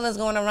the fellas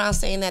going around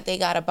saying that they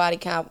got a body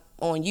count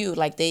on you,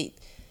 like they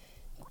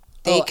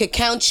could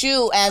count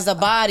you as a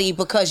body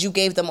because you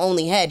gave them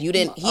only head. He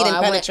didn't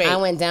penetrate. I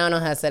went down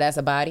on her, so that's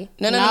a body.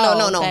 No.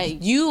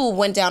 You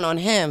went down on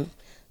him,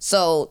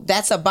 so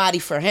that's a body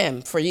for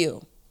him, for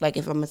you. Like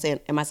am I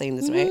saying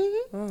this right?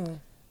 Mm-hmm.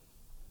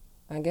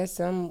 I guess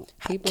some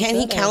people. Can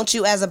he count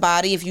you as a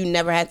body if you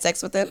never had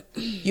sex with him?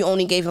 You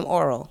only gave him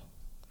oral.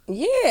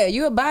 Yeah,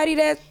 you a body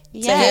that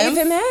gave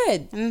him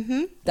head.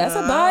 Mm-hmm. That's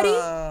a body.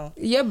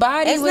 Your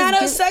body.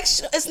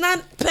 It's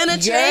not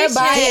penetration. Your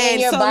body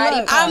and your body.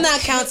 Look, I'm not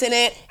counting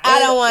it. I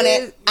don't want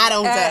it. I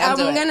don't. I'm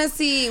gonna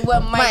see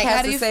what Mike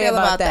has to say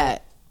about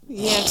that.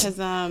 Yeah, because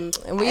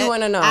we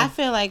want to know. I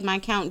feel like my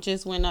count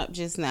just went up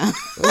just now.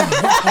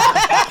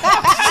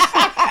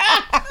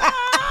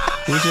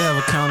 We should have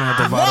a counter at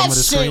the bottom of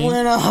the screen.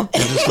 Went up.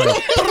 And just like,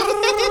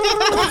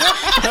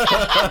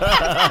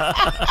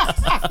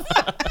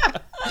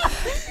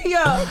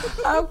 yo,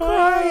 I'm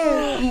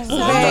crying.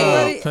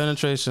 No,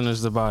 penetration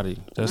is the body.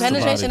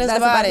 Penetration is the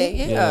body.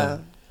 Yeah.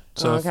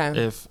 So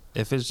if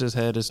it's just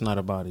head, it's not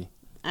a body.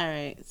 All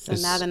right. So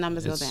now the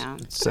numbers go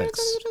down. It's sex.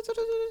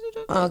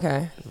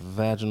 Okay.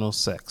 Vaginal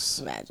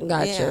sex.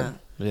 Gotcha.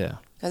 Yeah.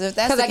 Because if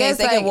that's the I case,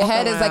 guess like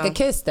head is like a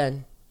kiss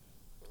then.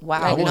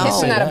 Wow. Like a kiss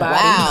is not a body.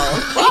 Wow.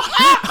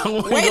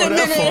 Wait a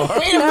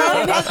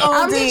minute. That's OD.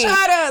 I'm just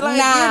trying to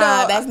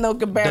that's no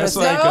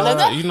comparison. That's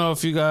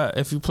like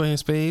if you playing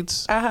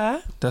spades,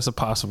 that's a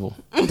possible.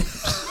 Right.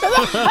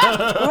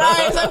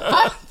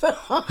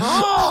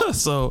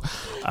 So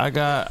I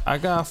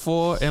got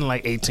 4 and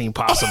like 18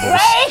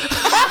 possibles.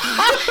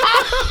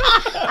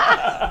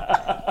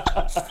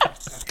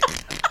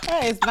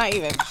 It's not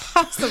even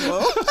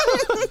possible.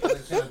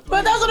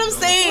 But that's what I'm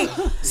saying.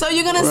 So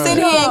you're gonna sit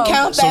here and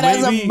count that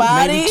as a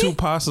body? Maybe 2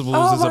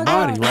 possibles is a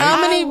body, right? How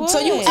many? So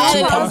you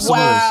added possibles.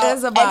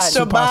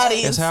 Extra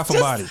bodies. It's half a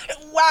body.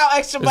 Wow,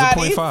 extra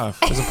bodies. It's a 0.5.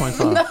 It's a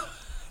 0.5. A 0.5.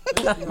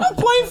 It's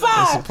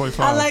a 0.5.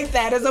 I like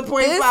that. It's a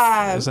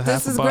 0.5. It's a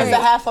half a body. It's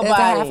a half a body. It's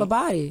a half a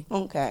body.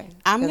 Okay.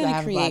 I'm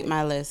gonna create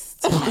my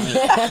list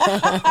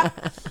tonight.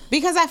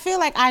 Because I feel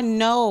like I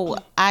know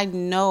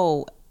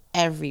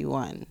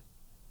everyone.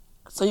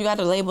 So you got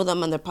to label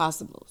them under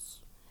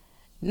possibles.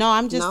 No,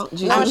 I'm just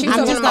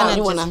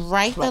gonna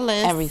write the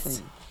list.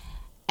 Everything.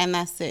 And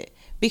that's it.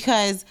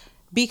 Because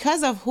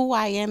because of who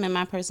I am and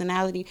my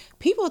personality,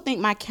 people think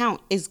my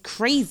count is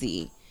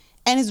crazy.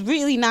 And it's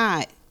really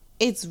not.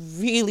 It's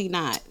really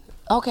not.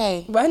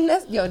 Okay. Run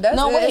that. Yo, that's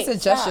No, wait, it's a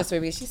gesture, stop.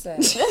 sweetie. She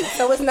said.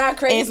 So it's not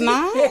crazy. It's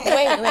not?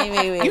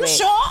 Wait. You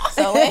sure?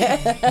 So wait.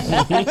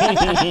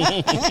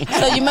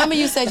 So you remember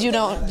you said you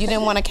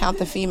didn't want to count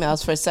the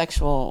females for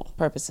sexual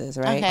purposes,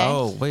 right? Okay.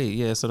 Oh wait,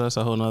 yeah. So that's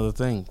a whole nother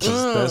thing.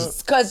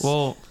 Because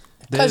There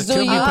could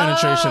be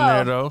penetration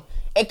there though.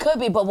 it could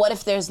be, but what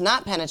if there's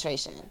not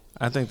penetration?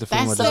 I think the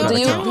female So just Do gotta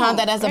you count. count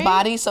that as a Right?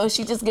 body? So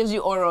she just gives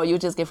you oral, you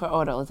just give her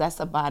oral. That's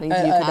a body. Do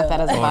you count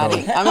that as a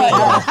body?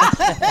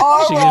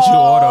 I She gets you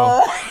auto.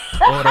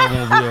 Auto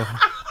won't be a.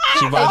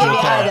 She buys you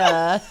a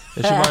car.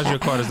 If she buys you a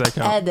car, does that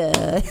count?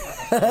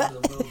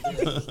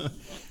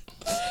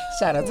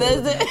 Shout out to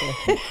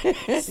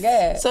mean,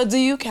 yeah. so do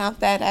you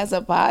count that as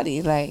a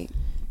body? Like,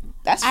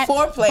 that's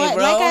foreplay, but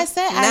bro. like I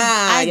said,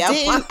 I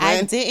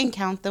y'all didn't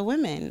count the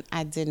women.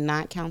 I did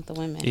not count the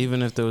women.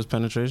 Even if there was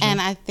penetration, And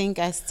I think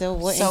I still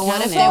wouldn't So count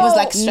what if it. there was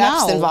like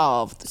straps No.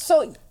 involved?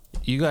 So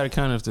you gotta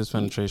count if there's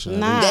penetration.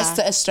 Nah. That's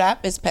a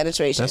strap is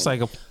penetration. That's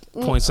like a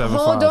 0.75.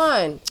 hold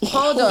on.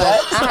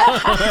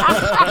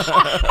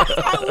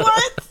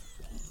 What?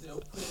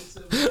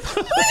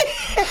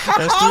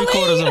 That's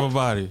 3/4 of a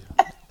body.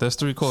 That's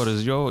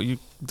 3/4. Yo, you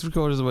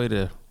 3/4 of the way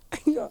there.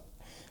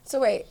 So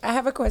wait, I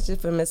have a question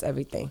for Miss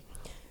Everything.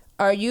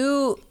 Are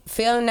you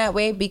feeling that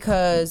way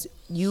because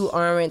you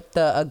aren't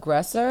the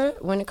aggressor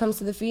when it comes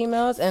to the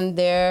females, and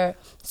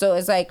so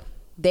it's like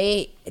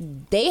they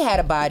had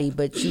a body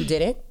but you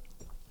didn't?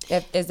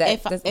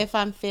 If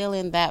I'm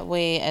feeling that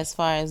way as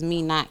far as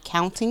me not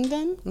counting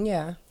them,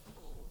 yeah.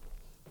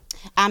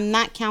 I'm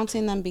not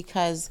counting them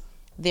because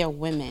they're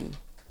women.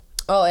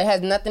 Oh, it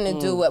has nothing to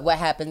do with what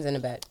happens in the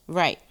bed.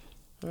 Right.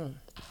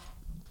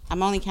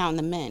 I'm only counting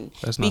the men.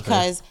 That's not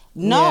because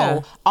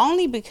Yeah.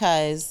 only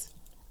because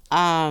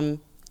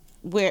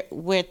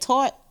we're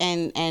taught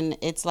and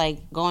it's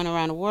like going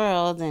around the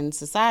world and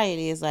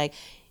society is like,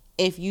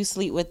 if you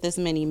sleep with this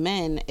many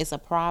men, it's a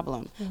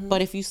problem.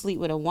 But if you sleep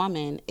with a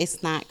woman,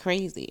 it's not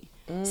crazy.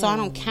 So I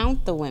don't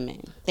count the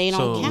women. They don't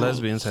So count.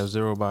 lesbians have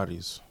 0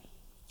 bodies.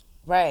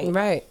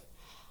 Right.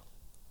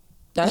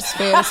 That's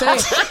fair to say.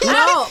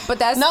 No, but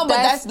that's No, but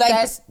that's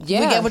like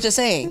yeah. we get what you're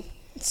saying.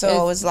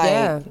 So it's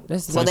like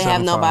that's so they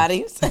have no 0.75.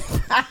 bodies.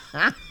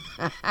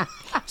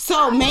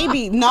 So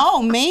maybe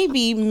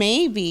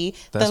the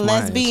That's my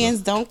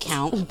lesbians don't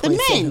count the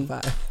men.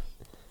 0.75.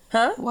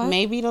 Huh? What?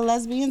 Maybe the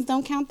lesbians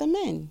don't count the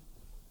men.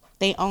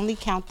 They only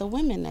count the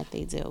women that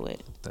they deal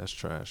with. That's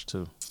trash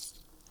too.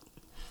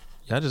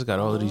 Y'all just got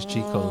all of these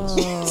cheat codes.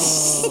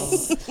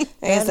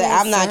 Like I said,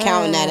 I'm not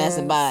counting that as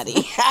a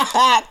body.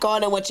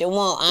 Call it what you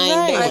want. I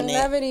ain't doing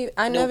it.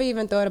 I never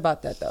even thought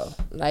about that though.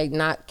 Like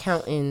not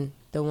counting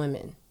the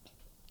women.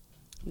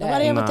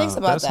 Nobody ever thinks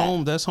about that's that.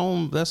 home.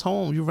 That's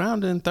home. You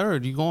rounded in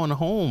third. You going to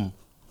home.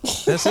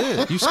 That's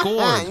it. You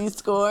scored. You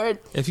scored.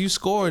 If you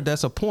scored,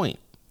 that's a point.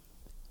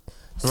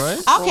 Right?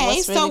 Okay,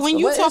 what's so really when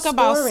you What talk is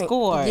about scoring?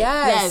 score,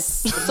 Yes.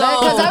 So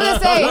Because I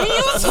was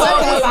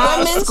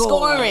saying women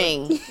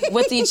scoring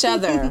with each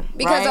other.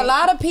 because right? a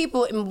lot of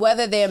people,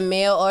 whether they're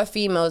male or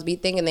females, be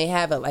thinking they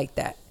have it like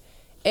that,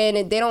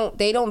 and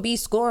they don't be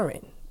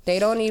scoring. They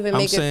don't even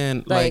I'm make saying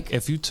it like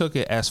if you took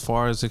it as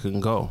far as it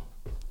can go,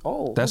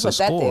 that's a put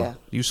that score. there?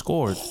 You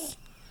scored.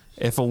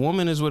 If a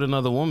woman is with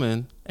another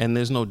woman and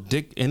there's no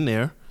dick in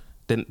there,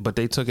 then but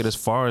they took it as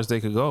far as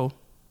they could go,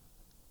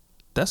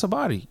 that's a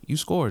body. You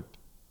scored.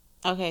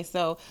 okay,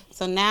 so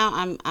now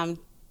I'm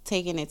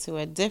taking it to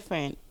a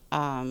different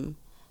not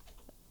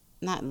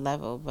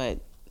level, but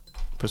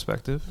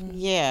Perspective.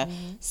 yeah.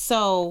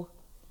 So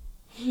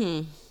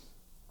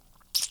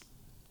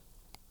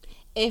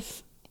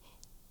if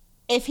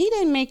he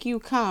didn't make you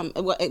come,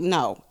 well,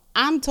 no,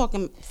 I'm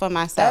talking for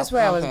myself. That's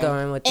where I was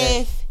going with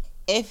this.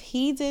 If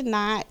he did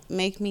not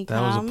make me That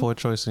come, was a poor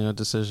choice in your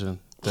decision.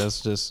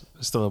 That's just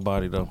it's still a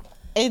body though.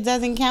 it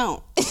doesn't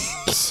count.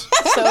 So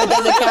it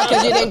doesn't count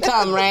because you didn't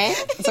come, right?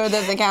 So it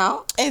doesn't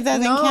count. It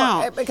doesn't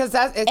count. because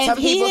some If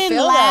he people didn't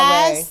feel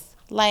that way. last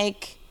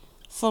like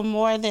for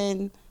more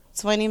than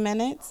 20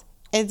 minutes,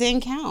 it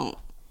didn't count.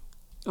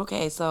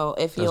 Okay, so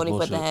if you That's only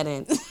put the bullshit. head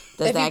in, does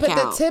If that you put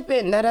count? the tip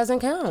in, that doesn't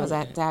count. Does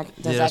that Yeah, count?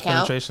 that's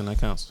penetration. That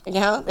counts. It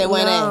count? It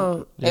went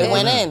No. in. It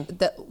went in.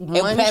 The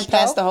It one went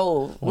past the stroke?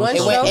 hole. One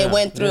It went. stroke? It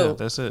went Yeah, through.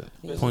 that's it.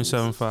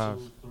 0.75.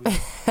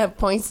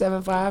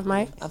 0.75,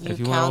 Mike. Of If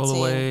you went all the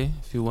way,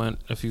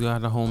 if you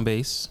got a home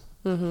base,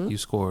 you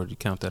scored. You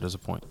count that as a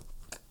point.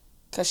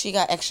 Because she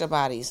got extra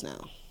bodies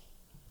now.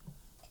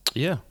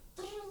 Yeah.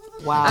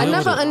 Wow. I Deal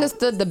never with it.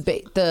 understood the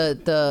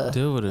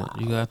Deal with it.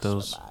 You got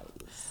those.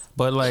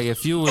 But like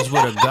if you was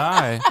with a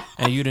guy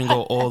and you didn't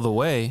go all the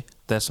way,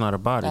 that's not a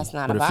body. That's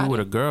not but a if you body. with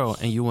a girl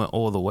and you went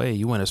all the way,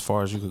 you went as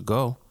far as you could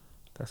go,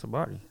 that's a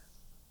body.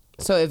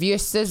 So if you're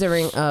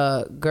scissoring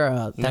a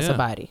girl, that's Yeah, a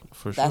body.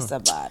 For sure. That's a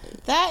body.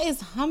 That is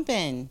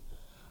humping.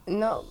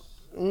 No,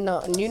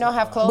 you don't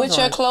have clothes With on.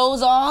 your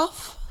clothes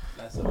off?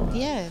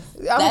 Yes.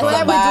 I'm That's glad a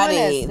we're body.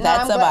 doing this.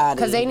 That's a body.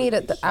 Because they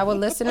need our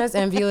listeners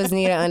and viewers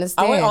need to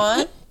understand. Are we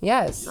on?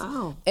 Yes.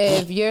 Oh.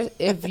 If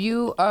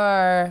you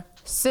are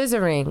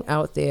scissoring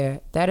out there,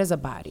 that is a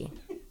body.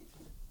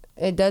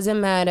 It doesn't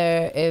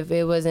matter if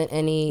it wasn't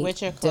any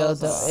With your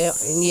clothes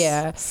on.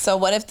 Yeah. So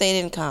what if they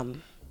didn't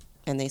come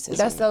and they scissor?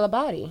 That's still a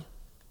body.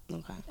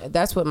 Okay.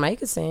 That's what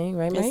Mike is saying,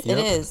 right, Mike? It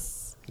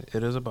is.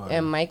 It is a body.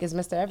 And Mike is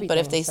Mr. Everything. But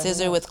if they so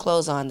scissor with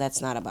clothes on,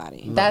 that's not a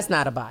body. that's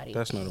not a body.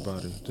 That's not a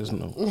body. There's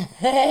no.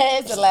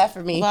 It's a laugh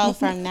for me. Well,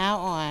 from now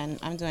on,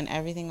 I'm doing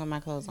everything with my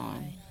clothes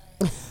on.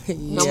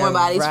 No more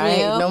bodies for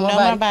you? No more No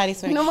more bodies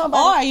for me. No more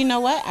bodies. Or you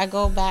know what? I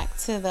go back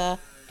to the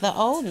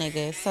old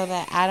niggas so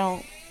that I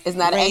don't. It's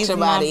not an raise extra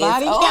my body.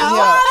 body It's,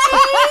 count.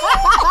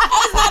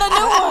 it's not a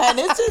new one.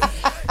 It's just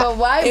But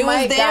why it was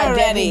Mike there got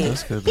already.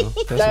 That's good though.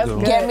 That's, That's a good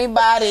one. Get me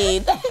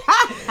bodied.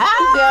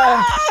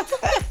 Yeah.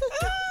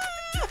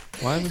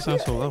 Why does it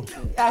sound so low?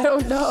 I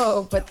don't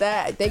know, but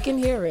that they can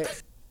hear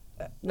it.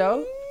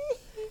 No,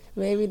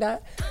 maybe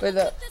not.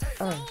 But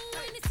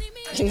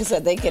She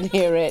said they can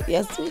hear it.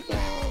 Yes, we can.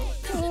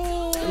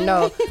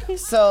 no.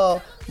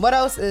 So what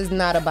else is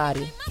not a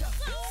body?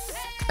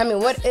 I mean,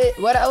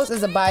 what else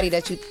is a body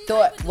that you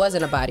thought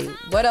wasn't a body?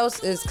 What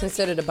else is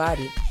considered a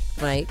body,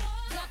 Mike?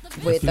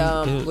 With with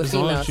as long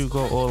females. as you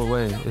go all the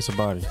way, it's a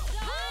body.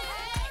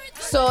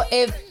 So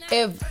if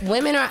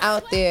women are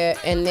out there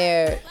and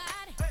they're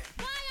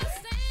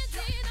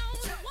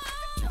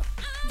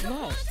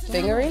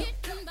fingering,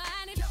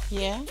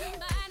 Yeah.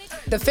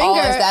 the finger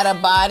Oh, is that a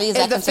body? Is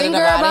that the considered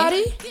finger a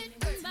body?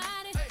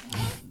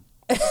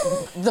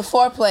 The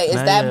foreplay is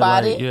Now that you're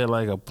body? Like, you're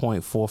like a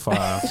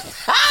 0.45.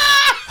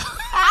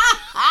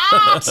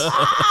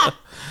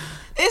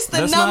 It's the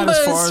That's not numbers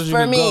as far as you for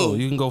can me. go.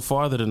 You can go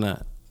farther than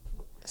that.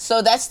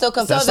 So that's still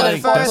considered That's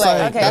like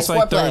foreplay. Okay. that's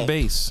like foreplay. third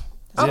base.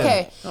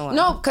 Okay. Oh, wow.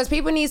 No, because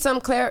people need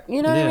some clear.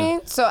 You know what I Yeah.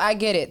 mean? So I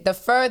get it. The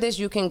furthest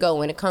you can go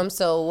when it comes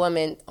to a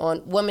woman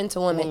to woman,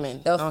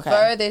 Woman. the Okay.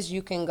 furthest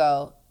you can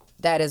go,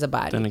 that is a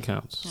body. Then it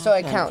counts. So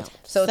it counts.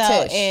 So, So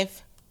Tish,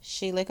 if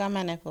she lick on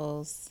my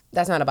nipples,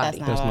 that's not a body.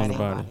 that's not, That's a, not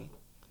body. a body.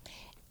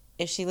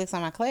 If she licks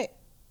on my clit,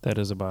 That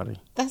is a body.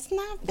 that's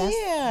not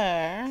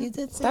fair. You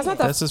did say That's not it.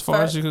 the That's as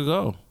far as you could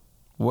go.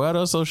 What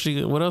else is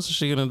she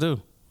gonna do?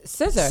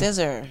 scissor.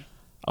 Scissor.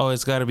 Oh,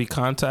 it's got to be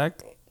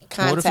contact. What if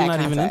Contact, you're not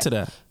even contact. into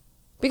that?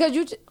 Because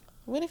you.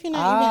 What if you're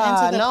not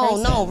even into the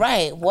person? No,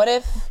 right. What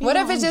if What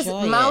if don't it's just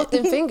enjoy mouth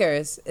it. and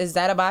fingers? Is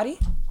that a body?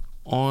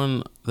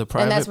 On the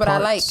private And that's what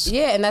parts, I like.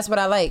 Yeah, and that's what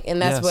I like,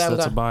 and that's yes, where I'm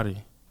that's going. a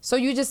body. So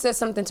you just said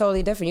something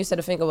totally different. You said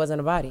a finger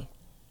wasn't a body.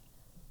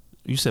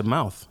 You said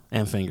mouth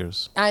and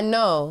fingers. I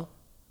know,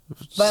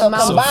 but so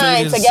mouth.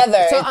 combined fingers-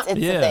 together? So, it's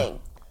yeah. a thing.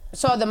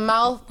 So the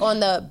mouth on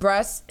the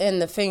breast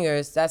and the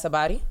fingers, that's a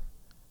body?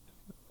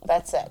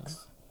 That's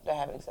sex. They're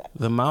having sex.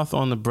 The mouth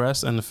on the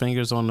breast and the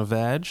fingers on the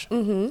vag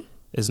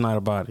is not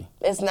a body.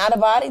 It's not a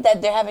body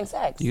that they're having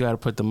sex. You got to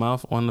put the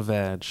mouth on the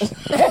vag. Okay.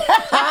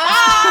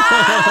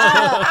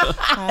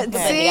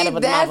 See, gotta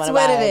put the mouth that's on the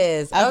what it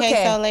bag. is.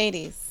 Okay, so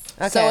ladies,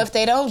 So if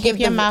they don't keep give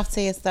your the mouth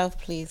to yourself,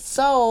 please.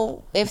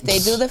 So if they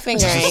do the Just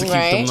fingering, to keep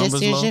right? them Just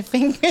numbers use low? your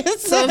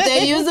fingers. So if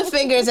they use the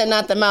fingers and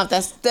not the mouth,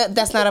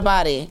 that's not a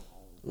body.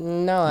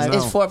 No, No.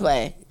 It's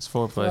foreplay. It's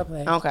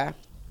foreplay. Okay.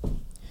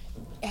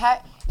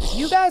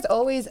 You guys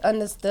always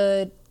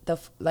understood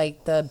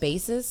the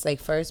bases, like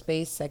first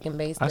base, second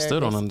base. I third still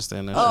don't base?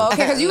 understand that. Oh, shit.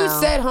 okay, because you No.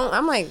 said home.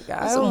 I'm like, I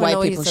don't Some even white know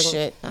what people he's talking-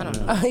 shit. I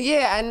don't know.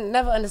 Yeah, I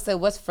never understood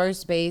what's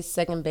first base,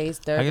 second base,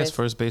 third I guess base.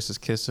 first base is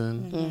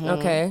kissing.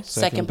 Okay.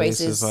 Second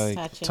base is like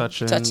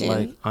touching. touching,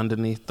 like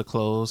underneath the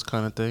clothes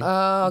kind of thing.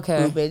 Oh,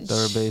 okay. Boobage.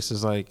 Third base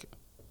is like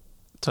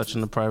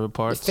touching the private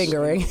parts.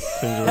 Fingering.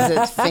 Fingering. Is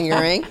it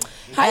fingering?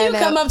 How you And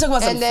come then- up talking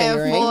about some and then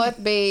fingering?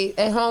 fourth base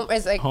and home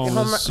is like Home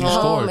home, is- you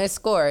home scored. is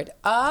scored.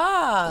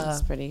 Ah.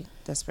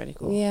 That's pretty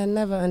cool. Yeah, I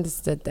never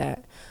understood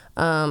that.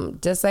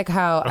 Just like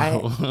how I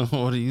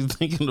What are you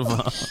thinking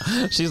about?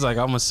 She's like,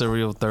 I'm a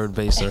serial third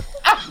baser.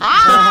 third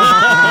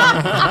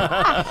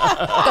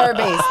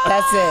base.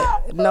 That's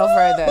it. No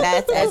further.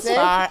 That's as it.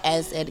 far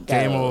as it goes.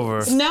 Game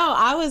over. No,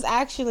 I was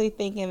actually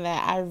thinking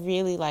that I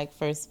really like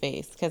first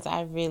base because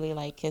I really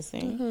like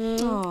kissing.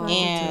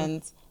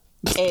 And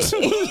it,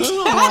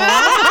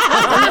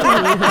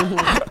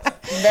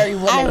 Very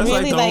woman. I That's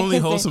really like the like only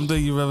kissing. wholesome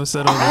thing you've ever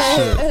said on this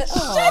shit.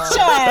 Shut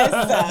your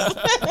ass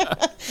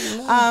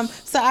up.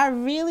 So I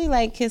really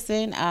like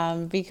kissing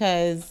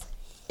because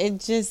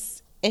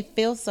it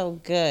feels so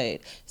good.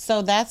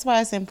 So that's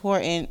why it's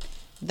important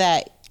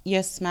that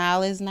your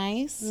smile is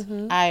nice.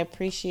 I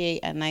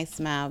appreciate a nice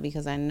smile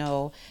because I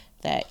know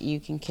that you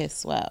can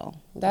kiss well.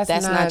 That's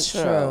That's not, not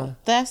true. true.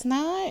 That's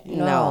not?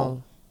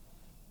 No.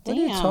 What are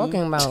you Damn.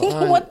 talking about?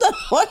 on- What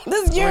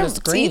does your On the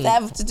screen. teeth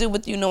have to do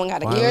with you knowing how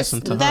to Why kiss?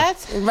 listen to her?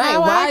 That's Right?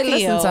 how Why I feel.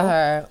 listen to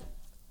her?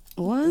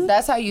 What?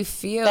 That's how you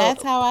feel.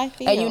 That's how I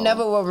feel. And you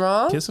never were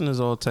wrong. Kissing is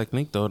all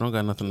technique, though. It don't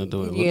got nothing to do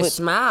with Your looks.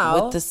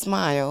 smile. With the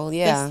smile,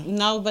 yeah.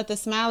 No, but the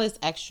smile is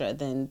extra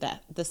than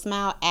that. The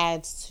smile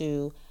adds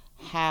to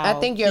how I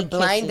think you're he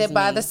blinded kisses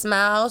by me. the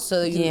smile,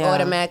 so you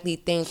automatically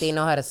think they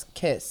know how to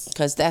kiss.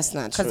 Because that's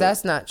not true. Because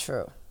that's not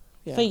true.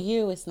 For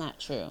you, it's not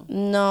true.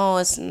 No,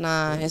 it's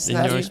not. It's In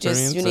not. your You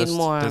experience, need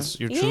more. That's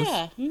your truth.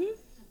 Yeah. Mm-hmm.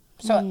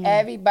 So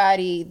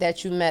everybody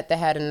that you met that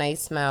had a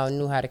nice smile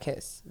knew how to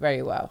kiss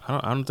very well. I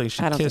don't think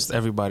she I don't kissed think so.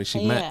 everybody she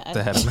Yeah, met I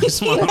that had a nice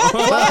smile.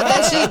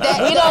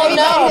 We don't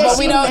know, but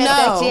we don't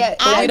know.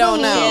 I we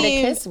don't know.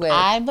 believe- Kiss with.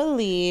 I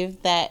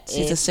believe that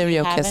She's a if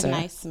serial you have kisser. a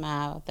nice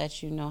smile,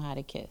 that you know how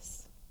to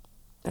kiss.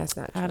 That's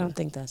not true. I don't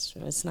think that's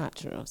true. It's not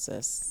true,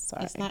 sis.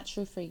 Sorry. It's not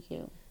true for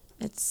you.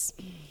 It's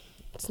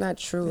It's not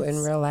true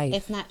in real life.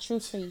 It's not true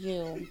for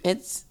you.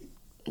 it's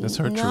That's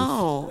her truth.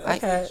 no.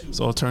 Okay. It's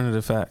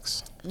alternative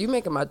facts. You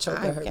making my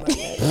choker hurt my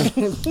neck.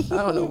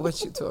 I don't know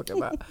what you're talking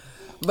about.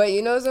 But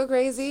you know what's so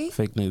crazy?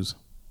 Fake news.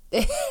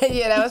 Yeah,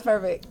 that was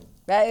perfect.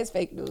 That is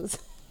fake news.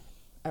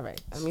 All right,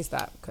 let me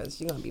stop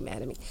because you're gonna be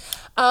mad at me.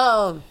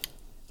 I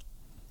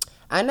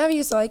never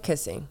used to like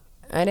kissing.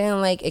 I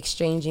didn't like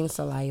exchanging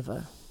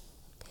saliva.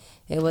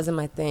 It wasn't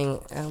my thing.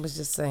 I was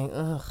just saying,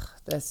 ugh,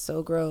 that's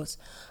so gross.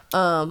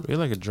 You're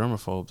like a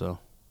germaphobe though,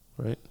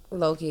 right?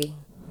 Low-key.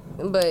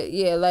 But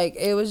yeah, like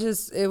it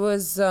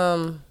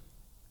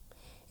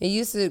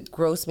used to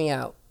gross me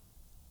out,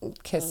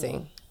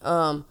 kissing.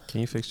 Can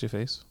you fix your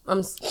face?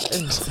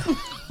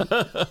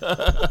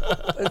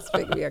 It's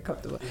making me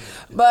uncomfortable.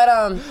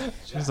 But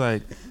She's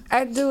like,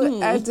 I do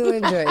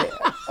enjoy it.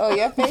 Oh,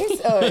 your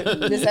face? Oh,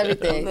 this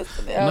everything. no,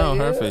 Oh,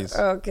 her you? face.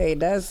 Okay,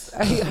 that's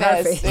her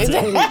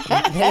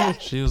face.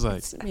 She was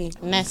like,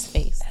 Ness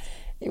face.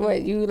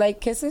 What, you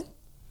like kissing?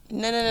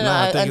 No. no,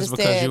 I think it's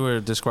because you were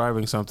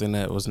describing something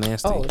that was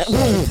nasty. Oh, shit.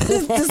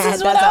 This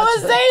is what I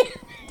was saying.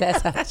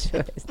 That's how true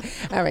it is.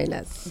 All right,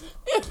 Ness.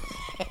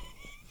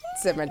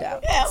 Simmer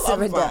down.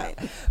 Simmer down.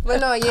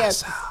 But no, yeah,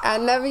 I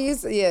never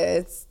used to,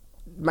 it's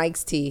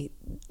Mike's tea.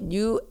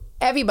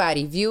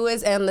 Everybody,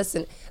 viewers and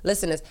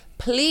listeners,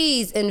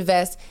 please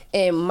invest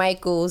in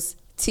Mike's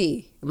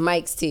tea.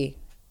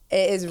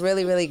 It is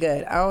really, really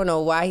good. I don't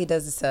know why he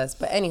does this to us,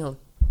 but anywho,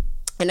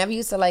 I never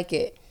used to like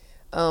it,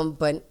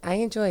 but I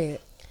enjoy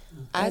it.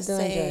 I do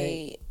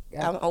say enjoy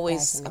it. I'm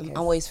always Passing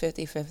the kiss.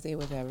 50-50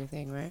 with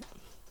everything, right?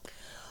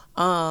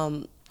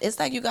 It's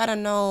like you gotta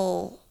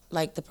know,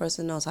 like the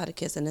person knows how to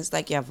kiss, and it's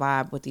like your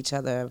vibe with each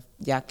other,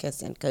 y'all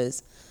kissing,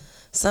 because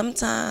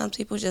sometimes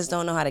people just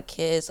don't know how to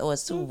kiss, or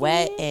it's too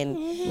wet, and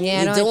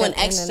Yeah, you're doing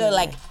extra. I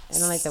Like,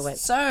 don't like the wet.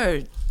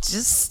 Sir,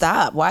 just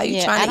stop. Why are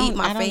you trying to eat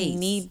my face? I don't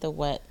need the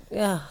wet.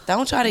 Yeah.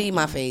 Don't try to eat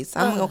my face.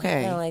 I'm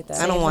okay. I don't like that.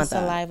 I don't Save want the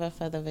that. saliva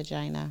for the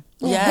vagina.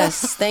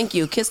 Yes, thank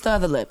you. Kiss the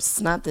other lips,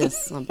 not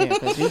this up here,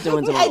 because you're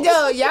doing too Hey, much.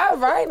 yo, y'all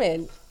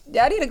rhyming.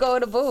 Y'all need to go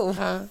in the booth.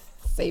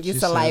 Save your She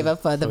saliva said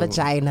for the for-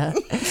 vagina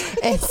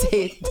and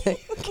save the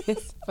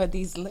kiss for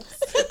these lips.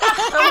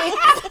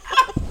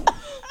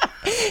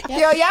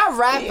 Yo, y'all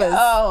rappers.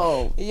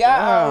 Oh, Y'all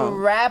are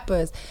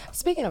rappers.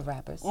 Speaking of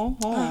rappers,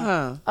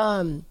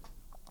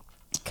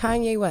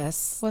 Kanye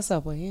West. What's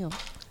up with him?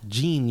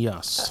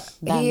 Genius.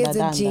 He is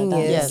a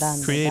genius.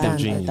 Yes. Creative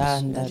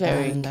genius.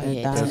 Very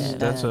creative.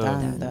 That's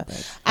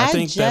I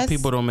think that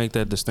people don't make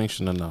that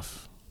distinction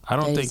enough. I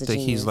don't That think he's a that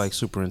he's genius. like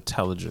super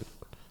intelligent.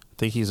 I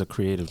think he's a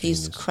creative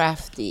He's genius.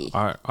 crafty.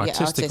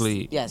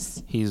 Artistically,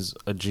 yes. he's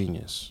a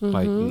genius,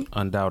 like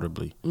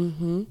undoubtedly.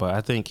 But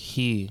I think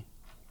he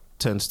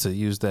tends to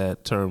use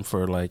that term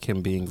for like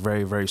him being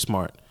very, very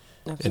smart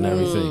and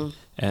everything.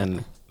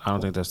 And I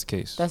don't think that's the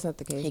case. That's not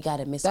the case. He got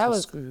it That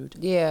was misconstrued.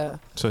 Yeah,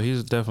 So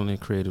he's definitely a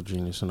creative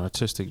genius, an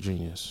artistic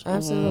genius,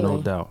 absolutely.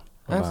 no doubt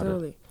about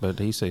Absolutely. it. But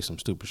he say some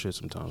stupid shit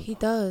sometimes. He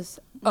does.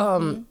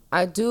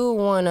 I do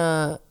want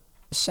to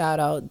shout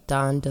out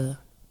Donda.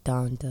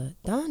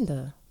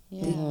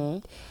 Yeah.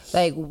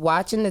 Like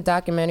watching the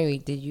documentary,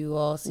 did you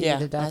all see Yeah,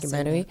 the I seen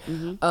documentary?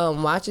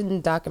 Watching the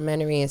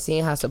documentary and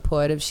seeing how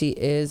supportive she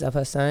is of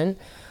her son,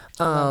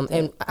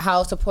 and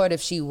how supportive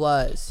she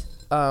was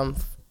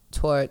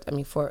towards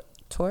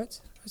her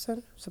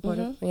son.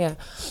 Supportive, yeah.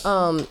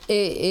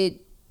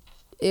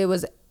 It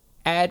was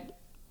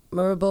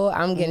admirable.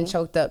 I'm getting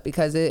choked up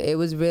because it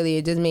was really,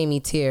 it just made me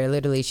tear.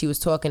 Literally, she was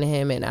talking to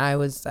him and I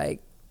was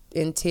like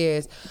in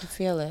tears. You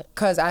feel it.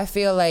 Because I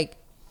feel like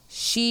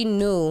she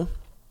knew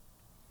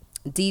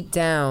deep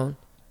down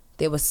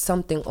there was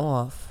something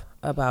off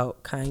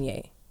about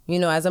Kanye. You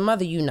know, as a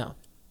mother, you know.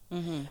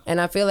 And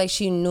I feel like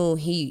she knew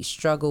he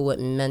struggled with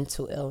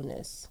mental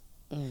illness.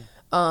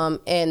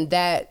 And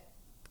that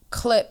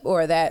clip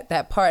or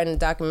that part in the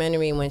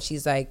documentary when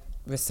she's like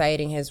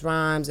reciting his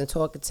rhymes and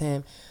talking to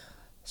him,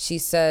 she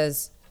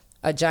says,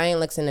 a giant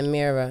looks in the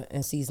mirror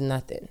and sees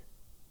nothing.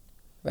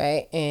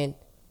 Right? And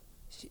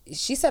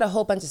she said a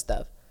whole bunch of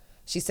stuff.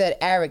 She said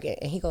arrogant,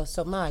 and he goes,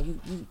 so Ma,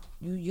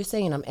 you're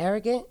saying I'm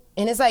arrogant?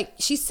 And it's like,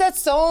 she said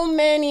so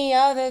many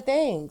other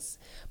things,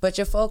 but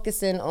you're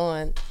focusing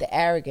on the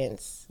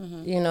arrogance,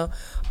 you know?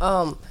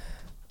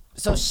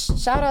 So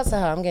shout out to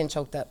her. I'm getting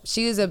choked up.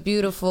 She is a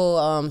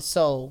beautiful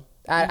soul.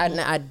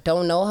 I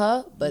don't know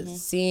her, but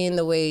seeing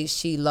the way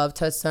she loved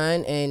her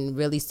son and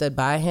really stood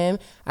by him,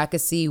 I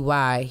could see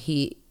why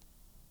he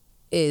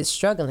is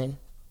struggling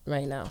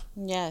right now.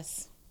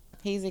 Yes,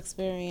 he's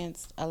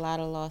experienced a lot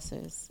of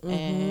losses,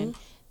 and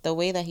the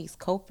way that he's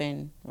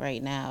coping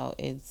right now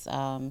is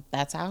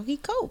that's how he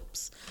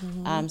copes.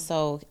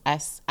 So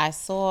I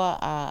saw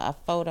a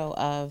photo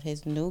of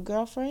his new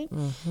girlfriend,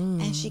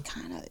 and she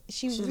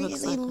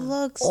really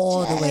looks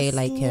all the way just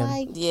like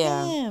him.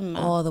 him.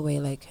 All the way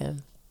like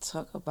him.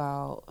 Talk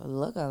about a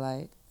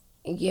look-alike.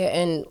 Yeah,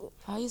 and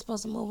How are you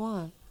supposed to move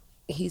on?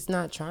 he's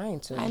not trying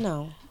to. I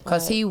know.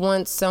 Because he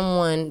wants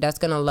someone that's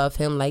going to love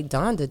him like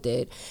Donda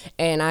did.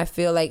 And I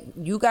feel like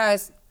you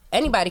guys,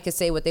 anybody could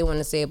say what they want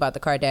to say about the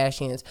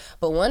Kardashians.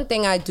 But one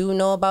thing I do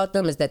know about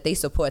them is that they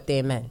support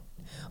their men.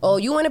 Oh,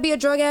 you want to be a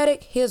drug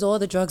addict? Here's all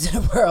the drugs in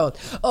the world.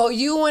 Oh,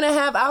 you want to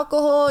have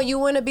alcohol? You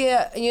want to be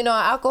a,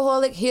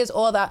 alcoholic? Here's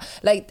all that.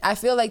 Like, I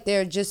feel like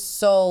they're just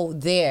so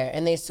there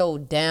and they're so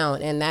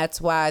down. And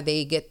that's why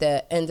they get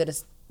the end of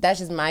the, that's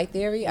just my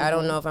theory. I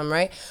don't know if I'm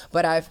right.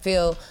 But I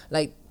feel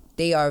like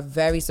they are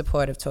very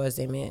supportive towards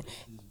their man.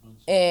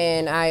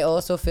 And I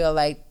also feel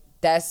like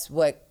that's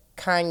what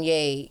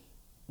Kanye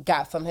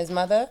got from his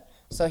mother.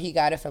 So he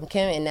got it from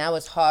Kim. And now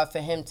it's hard for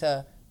him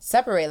to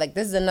separate. Like,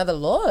 this is another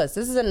loss.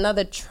 This is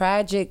another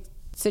tragic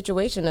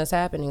situation that's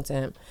happening to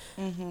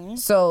him.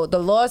 So the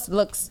loss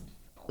looks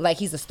like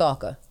he's a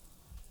stalker,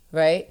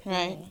 right?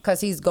 Right. Because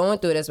he's going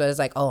through this, but it's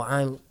like, oh,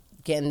 I'm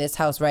getting this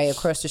house right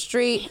across the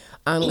street.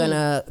 I'm going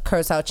to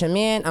curse out your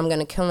man. I'm going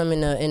to kill him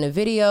in a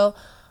video.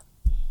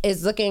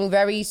 It's looking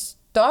very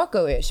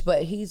stalkerish,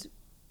 but he's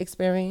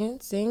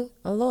experiencing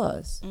a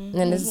loss.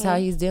 And this is how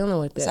he's dealing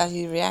with it. That's how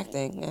he's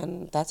reacting,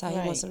 and that's how he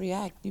wants to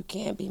react. You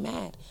can't be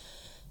mad.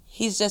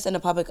 He's just in the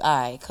public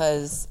eye,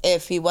 because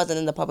if he wasn't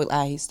in the public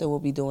eye, he still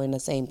would be doing the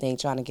same thing,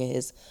 trying to get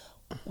his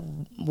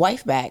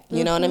wife back.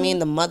 You know what I mean?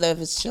 The mother of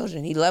his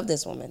children. He loved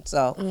this woman.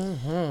 So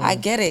I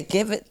get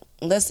it.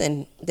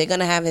 Listen, he's going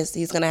to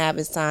have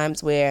his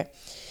times where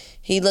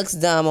he looks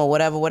dumb or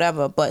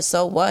whatever. But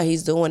so what?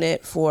 He's doing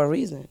it for a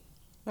reason.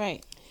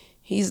 Right.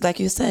 He's, like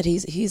you said,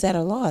 he's at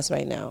a loss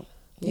right now.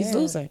 He's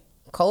losing. His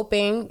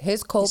coping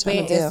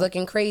is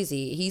looking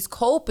crazy. He's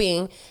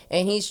coping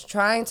and he's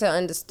trying to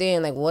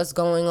understand like what's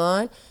going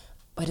on,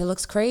 but it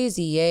looks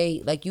crazy,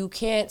 yay. Like, you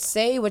can't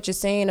say what you're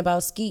saying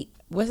about Skeet.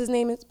 What's his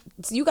name is?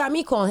 You got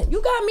me calling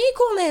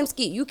him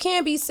Skeet. You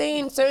can't be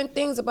saying certain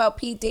things about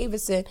Pete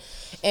Davidson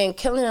and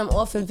killing him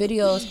off in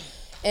videos,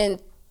 and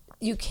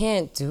you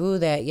can't do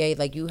that, yay.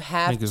 Like, you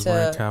have Niggas to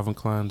wearing Calvin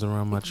Kleins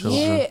around my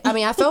children. Yeah, I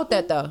mean, I felt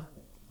that though.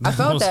 I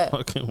felt that.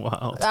 Fucking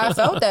wild. I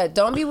felt that.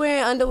 Don't be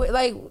wearing underwear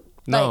like.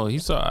 No, was he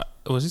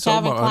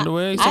talking about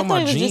underwear? He's talking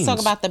about jeans. I thought he was just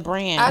talking about the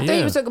brand. I thought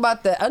he was talking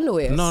about the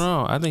underwear.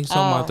 No, I think he's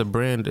talking about the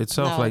brand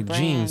itself, like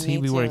brand, jeans. He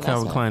be wearing too,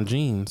 Calvin Klein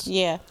jeans.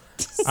 Yeah.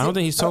 I don't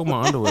think he's talking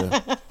about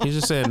underwear. He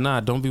just said, nah,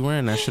 don't be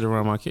wearing that shit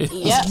around my kids.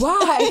 Yep.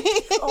 Why?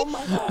 Oh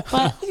my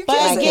God.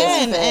 But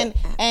again,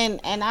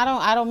 and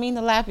I don't mean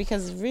to laugh,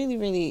 because it's really,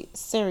 really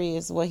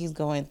serious what he's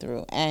going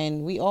through,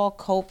 and we all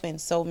cope in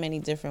so many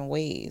different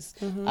ways.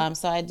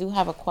 So I do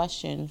have a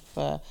question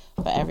for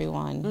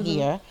everyone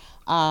here.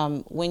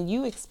 When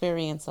you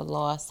experience a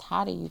loss,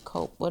 how do you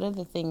cope? What are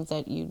the things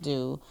that you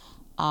do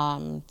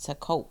to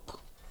cope?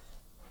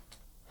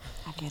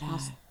 I get high.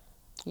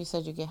 You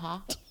said you get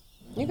high?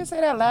 You can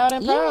say that loud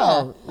and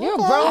proud. You're a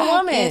grown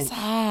woman. It's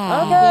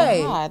high.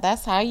 Okay. Yeah,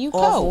 that's how you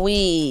Off cope.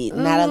 weed,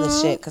 not other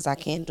shit, because I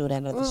can't do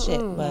that other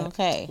shit. But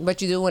Okay.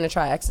 But you do want to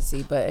try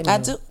ecstasy, but anyway. I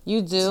do.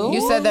 You do?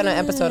 You said that on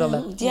episode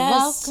 11.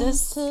 Yes, Welcome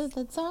just to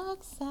the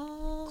dark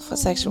side. for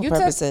sexual You took-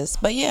 purposes.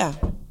 But yeah,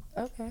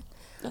 Okay.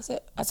 that's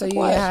it. I So took you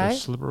one. get It's a high?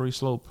 slippery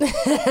slope.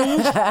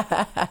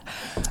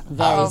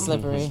 Very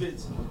slippery.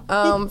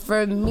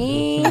 For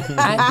me,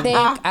 I think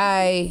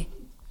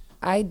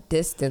I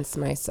distance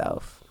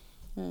myself.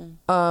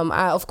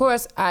 Of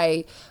course,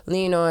 I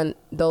lean on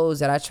those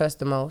that I trust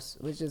the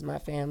most, which is my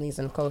families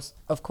and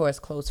of course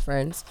close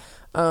friends.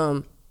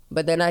 But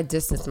then I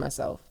distance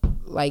myself.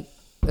 Like,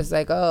 it's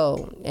like,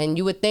 oh, and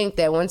you would think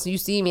that once you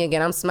see me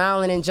again, I'm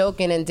smiling and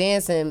joking and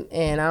dancing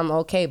and I'm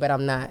okay, but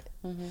I'm not.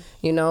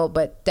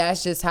 But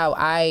that's just how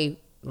I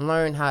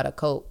learned how to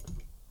cope.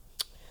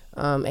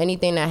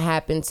 Anything that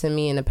happened to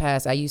me in the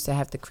past, I used to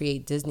have to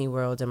create Disney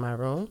World in my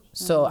room.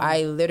 So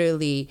I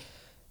literally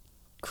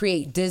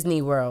create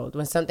Disney World.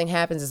 When something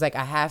happens, it's like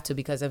I have to,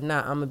 because if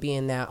not, I'm gonna be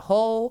in that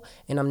hole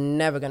and I'm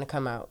never gonna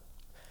come out.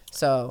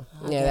 So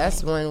yeah,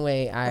 that's one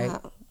way I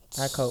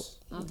cope.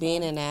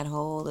 Being in that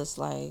hole is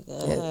like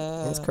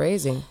It's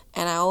crazy.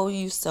 and I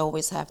used to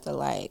always have to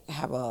like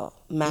have a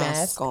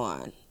mask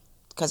on,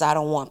 because I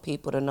don't want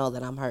people to know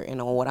that I'm hurting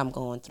or what I'm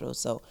going through.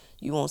 So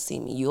you won't see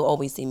me. You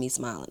always see me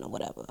smiling or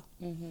whatever.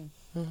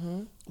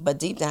 But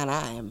deep down,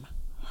 I am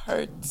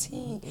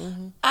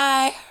hurting.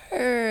 I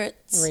hurt.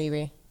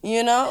 Riri.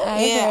 You know?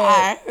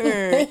 I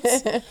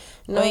hurt.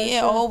 But yeah,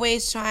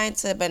 always trying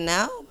to. But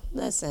now,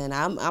 listen,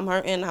 I'm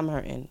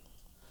hurting.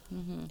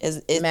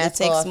 It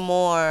takes off.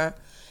 more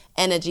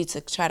energy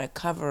to try to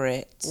cover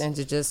it And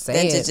to just than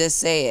say to it. just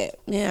say it.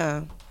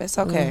 Yeah, it's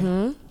okay.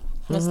 Mr.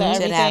 Shit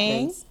Everything,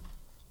 happens.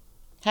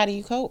 how do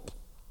you cope?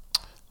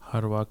 How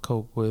do I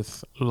cope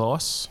with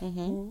loss?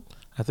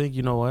 I think,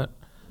 you know what?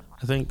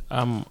 I think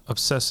I'm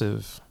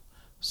obsessive,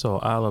 so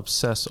I'll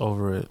obsess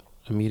over it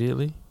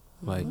immediately,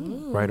 like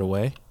right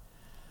away,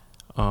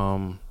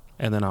 and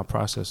then I'll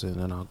process it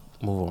and then I'll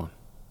move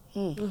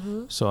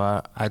on. So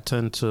I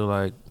tend to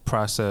like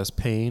process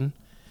pain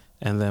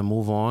and then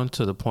move on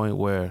to the point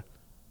where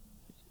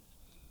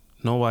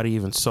nobody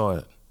even saw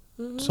it.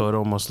 So it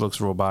almost looks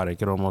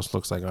robotic. It almost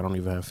looks like I don't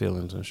even have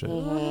feelings and shit.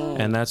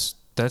 And that's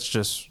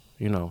just,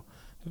 you know,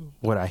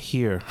 what I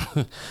hear.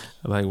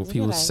 Like what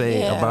people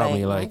say about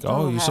me, like,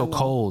 oh, you're so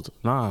cold.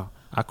 Nah,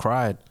 I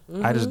cried.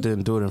 I just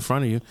didn't do it in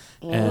front of you.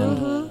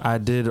 And I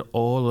did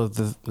all of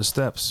the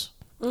steps.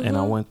 And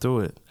I went through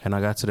it. And I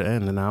got to the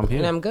end and now I'm here.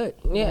 And I'm good.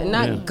 Yeah,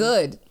 not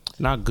good.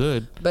 Not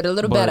good. But a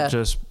little better.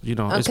 Just, you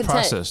know, it's content.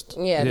 processed.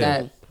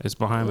 Yeah. It's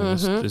behind me.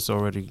 It's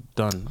already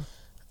done.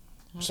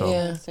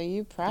 So So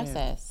you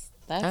process.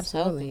 That's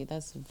Absolutely. healthy.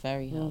 That's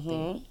very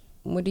healthy.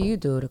 What do you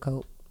do to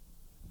cope?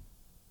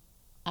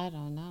 I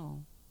don't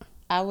know.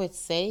 I would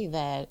say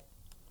that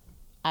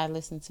I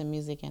listen to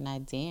music and I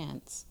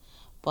dance.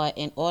 But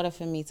in order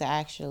for me to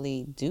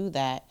actually do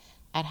that,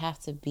 I'd have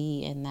to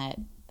be in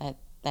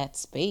that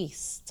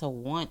space to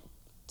want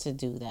to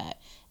do that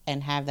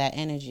and have that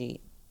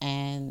energy.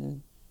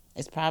 And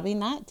it's probably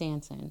not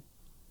dancing.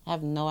 I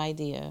have no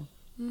idea.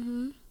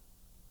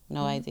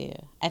 No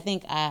idea. I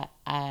think I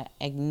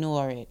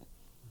ignore it.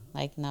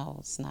 Like, no,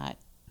 it's not.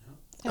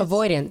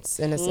 Avoidance,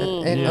 in a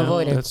sense.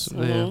 Avoidance.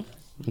 I'm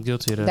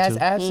guilty of that That's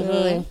too.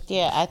 absolutely.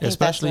 Yeah, I think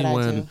especially that's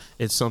what I when do.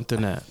 it's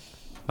something that,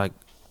 like,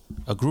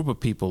 a group of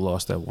people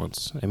lost at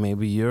once, and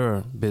maybe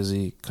you're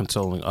busy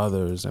consoling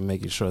others and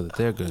making sure that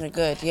they're good. They're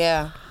good,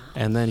 yeah.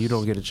 And then you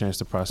don't get a chance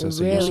to process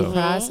it Really yourself.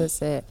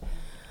 process it.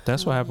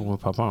 That's what happened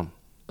with Papam.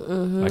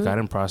 Like, I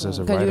didn't process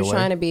it Because right you're away.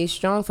 trying to be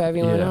strong for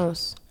everyone Yeah.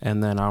 else.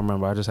 And then I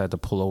remember I just had to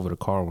pull over the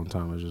car one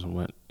time. It just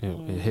went,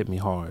 it hit me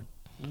hard.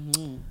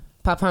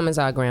 Papam is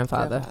our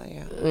grandfather.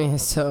 Yeah.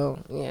 So,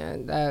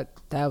 yeah,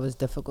 that was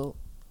difficult.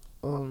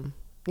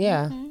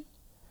 Yeah.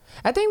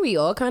 I think we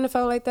all kind of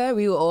felt like that.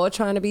 We were all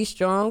trying to be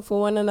strong for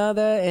one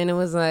another. And it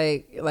was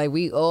like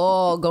we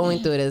all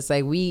going through this.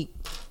 Like, we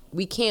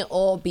can't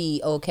all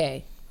be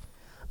okay.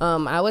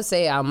 I would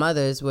say our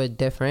mothers were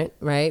different,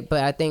 right?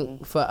 But I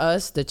think for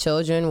us, the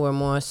children were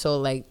more so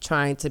like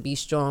trying to be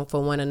strong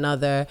for one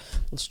another,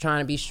 just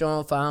trying to be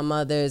strong for our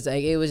mothers.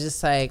 Like, it was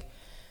just like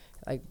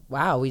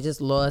wow, we just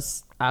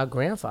lost our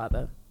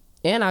grandfather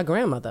and our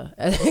grandmother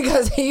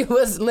because he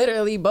was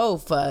literally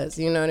both for us.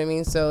 You know what I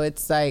mean? So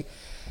it's like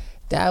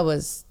that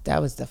was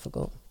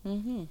difficult.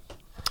 That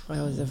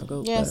was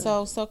difficult. Yeah,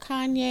 but- so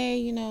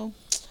Kanye, you know,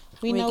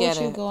 we know get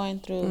what you're it. going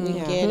through. We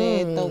get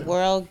it. The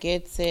world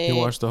gets it. You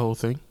watched the whole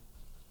thing?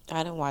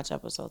 I didn't watch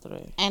episode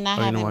 3. And I you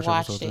didn't haven't watch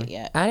watched episode it three?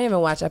 yet. I didn't even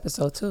watch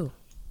episode 2.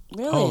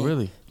 Really? Oh,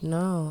 really?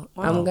 No,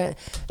 I'm gonna,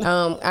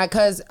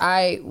 because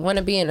I want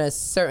to be in a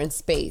certain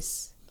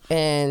space,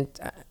 and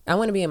I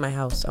want to be in my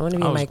house. I want to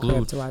be in my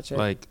crib to watch it.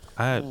 Like,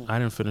 I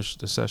didn't finish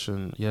the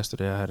session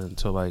yesterday. I had it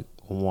until like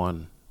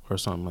 1 or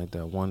something like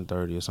that,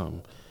 1:30 or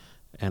something.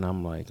 And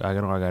I'm like, I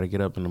got to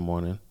get up in the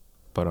morning.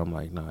 But I'm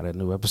like, nah, that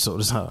new episode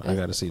is out. I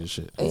got to see the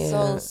shit. It's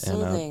so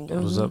soothing. And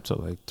I was up till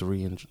like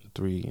 3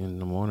 in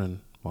the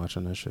morning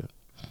watching that shit.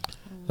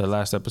 The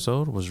last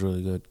episode was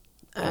really good.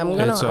 I'm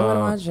gonna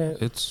watch it.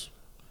 It's,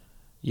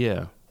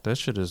 yeah, that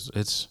shit is,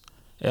 it's,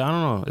 I don't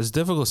know. It's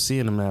difficult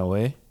seeing him that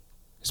way,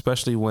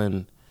 especially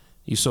when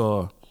you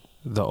saw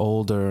the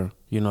older,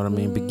 you know what I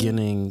mean,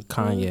 beginning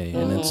Kanye,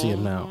 and then see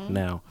him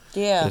now.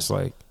 Yeah. It's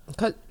like,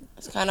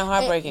 It's kind of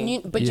heartbreaking.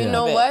 You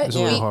know what? It's a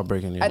little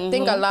heartbreaking. Yeah. I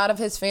think a lot of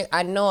his fans,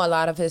 I know a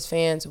lot of his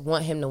fans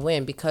want him to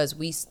win because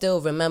we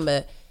still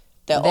remember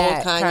The old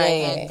that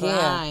Kanye.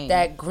 Yeah.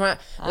 that grind.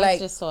 I Like,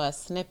 just saw a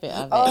snippet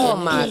of it. Oh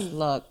and my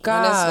look,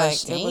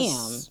 gosh, damn, it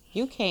was-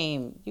 you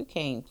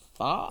came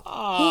far.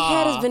 he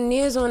had his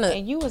veneers on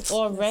and you was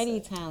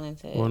already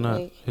talented. Well, not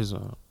Like, his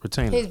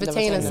retainer. his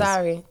retainer. retainers.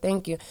 Sorry,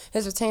 thank you.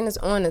 His retainers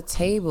on the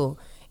table,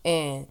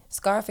 and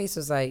Scarface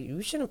was like,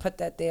 "You shouldn't put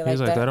that there like He's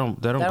that. like, that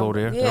don't go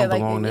there. Yeah, That don't like,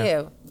 belong there.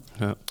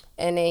 yeah." Yeah.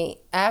 And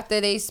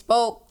after they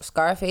spoke,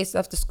 Scarface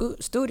left the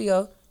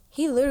studio.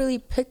 He literally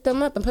picked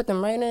them up and put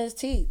them right in his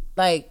teeth.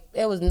 Like,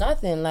 it was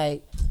nothing.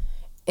 Like,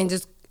 and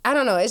just, I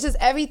don't know. It's just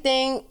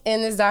everything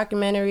in this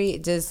documentary.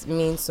 It just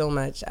means so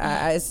much.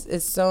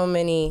 It's so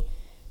many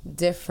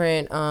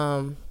different.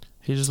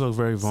 He just looked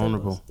very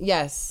vulnerable.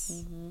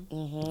 Yes.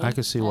 I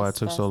could see why it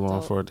took That's so long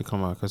dope. for it to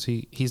come out, because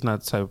he's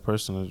not the type of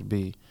person to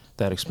be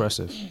that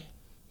expressive.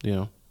 You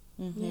know,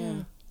 Yeah.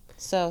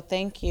 so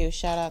thank you.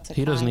 Shout out to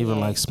he doesn't even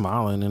Kanye. like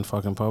smiling in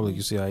fucking public.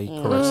 You see how he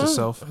corrects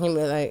himself. He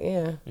was like,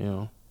 yeah. You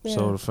know, Yeah.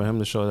 so for him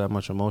to show that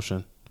much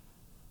emotion,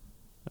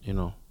 you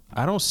know,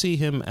 I don't see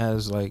him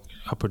as like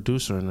a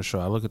producer in the show.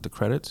 I look at the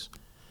credits,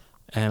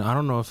 and I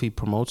don't know if he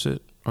promotes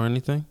it or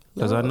anything,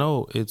 because I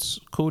know it's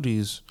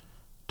Cody's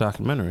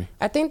documentary.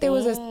 I think there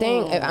was this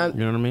thing You know what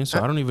I mean?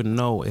 So I don't even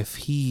know if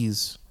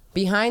he's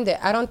behind it.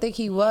 I don't think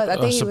he was. I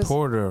think a he was.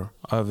 supporter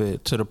of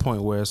it to the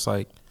point where it's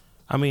like,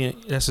 I mean,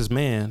 that's his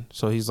man,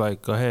 so he's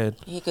like, go ahead.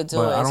 He could do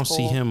But it. I It's don't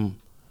see cool.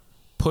 him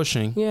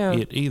pushing Yeah.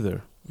 it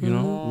either. You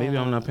know, maybe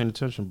I'm not paying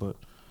attention, but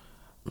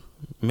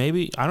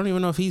maybe I don't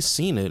even know if he's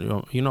seen it.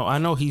 You know, I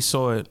know he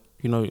saw it.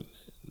 You know,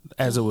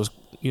 as it was.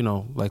 You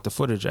know, like the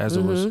footage as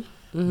it was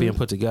being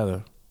put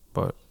together.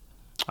 But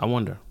I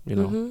wonder, you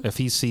know, if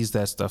he sees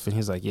that stuff and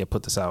he's like, yeah,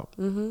 put this out.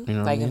 You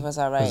know, like what if it's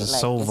all right, it's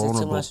like so is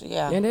vulnerable. it too much?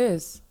 Yeah, It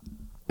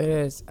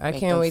is. I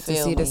can't wait to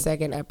see the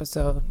second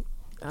episode.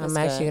 I'm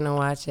actually gonna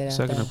watch it.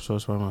 Second episode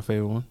is probably my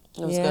favorite one.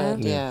 It was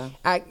good. Yeah.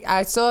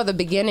 I saw the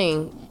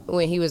beginning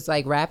when he was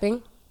like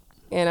rapping,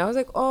 and I was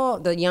like, oh,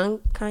 the young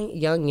kind,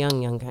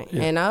 young kind,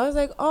 and I was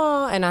like,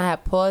 oh, and I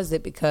had paused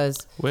it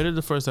because. Where did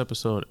the first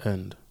episode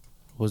end?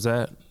 Was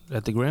that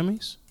at the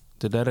Grammys?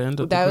 Did that end?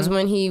 That was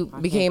when he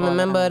became a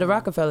member of the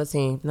Rockefeller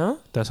team. No,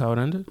 that's how it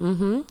ended.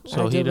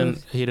 So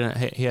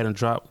he hadn't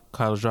dropped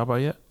College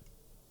Dropout yet.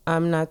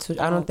 I'm not too.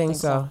 I don't think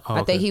so. Oh,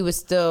 I think he was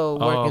still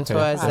working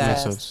towards that.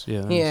 Makes sense.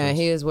 Yeah, makes sense.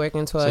 He was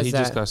working towards that. So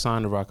he just got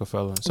signed to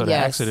Rockefeller. So the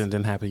accident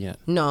didn't happen yet.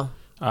 No.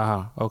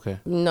 Okay.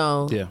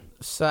 No. Yeah.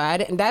 So I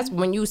didn't. That's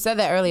when you said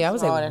that earlier. I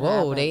was like,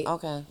 whoa,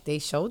 they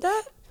showed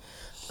that.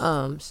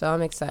 So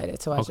I'm excited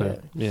to watch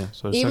it. Yeah.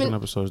 So the second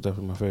episode is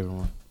definitely my favorite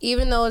one.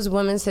 Even though it's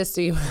Women's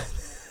History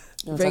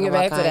Month, bring it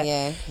back to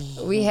that.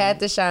 We had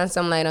to shine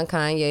some light on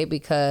Kanye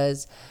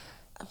because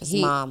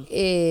he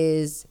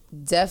is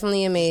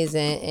definitely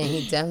amazing, and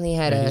he definitely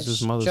had a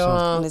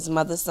strong. His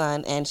mother's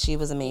son, and she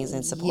was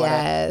amazing. Supporter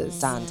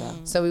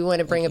Donda. So we want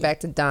to bring it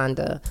back to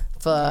Donda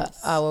for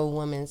our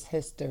Women's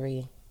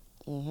History.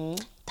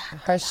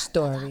 Her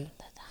story.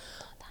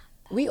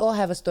 We all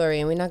have a story,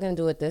 and we're not going to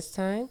do it this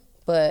time.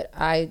 But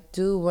I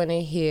do want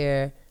to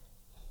hear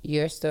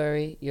your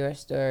story,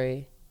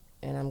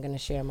 and I'm going to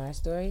share my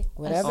story.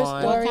 Whatever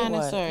story. What kind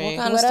of story?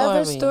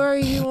 Whatever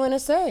story you want to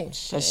say.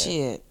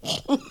 Shit.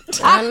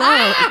 I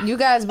know. You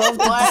guys both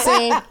did the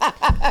same.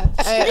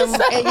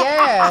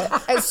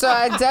 And so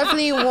I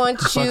definitely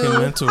want you. Fucking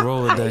mental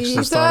Rolodex.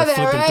 You saw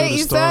that, right?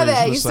 You saw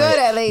that. You saw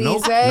that,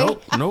 ladies, right?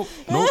 Nope.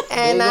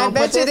 And I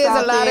bet you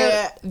there's a lot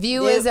of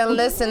viewers and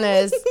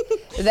listeners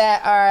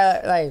that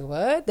are like,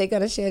 what? They're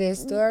going to share their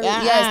story?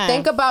 Yes,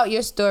 think about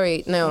your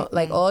story. Now,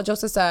 like all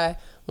jokes aside,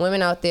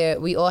 women out there,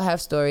 we all have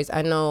stories.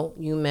 I know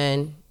you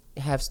men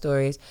have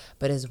stories,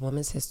 but it's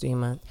Women's History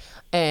Month.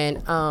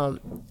 And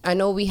I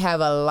know we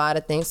have a lot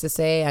of things to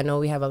say. I know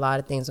we have a lot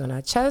of things on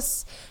our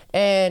chests.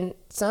 And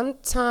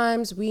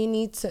sometimes we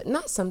need to,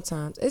 not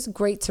sometimes, it's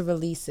great to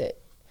release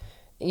it.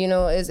 You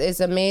know, it's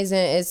amazing.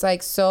 It's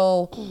like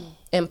so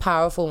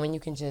powerful when you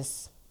can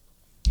just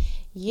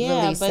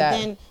release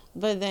that.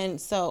 But then,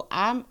 so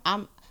I'm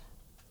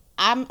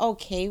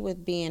okay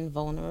with being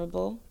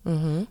vulnerable.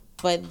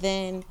 But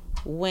then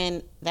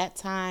when that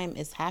time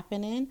is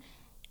happening,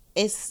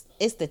 it's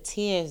the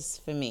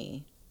tears for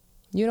me.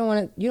 You don't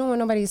want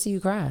nobody to see you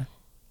cry.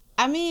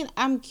 I mean,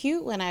 I'm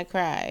cute when I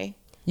cry.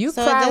 You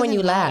cry when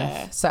you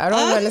laugh. So I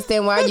don't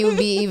understand why you would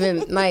be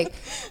even like,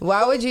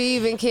 why would you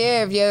even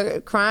care if you're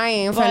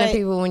crying in front of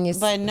people when you're...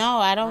 But no,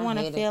 I don't want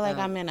to feel like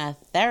I'm in a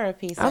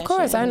therapy session. Of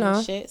course, I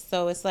know. Shit.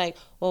 So it's like,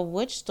 well,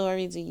 which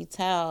story do you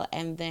tell?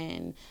 And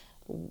then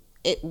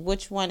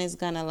which one is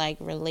going to like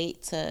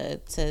relate to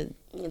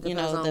you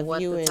know, the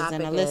viewers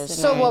and the listeners.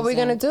 So what we're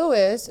going to do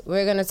is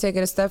we're going to take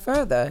it a step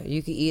further.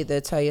 You could either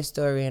tell your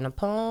story in a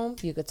poem.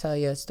 You could tell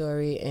your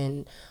story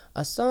in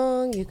a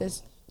song. You could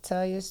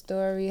tell your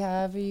story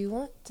however you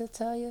want to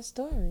tell your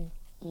story.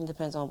 It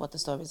depends on what the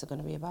stories are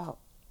going to be about.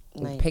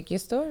 Like, pick your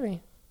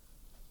story.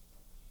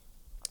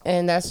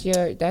 And that's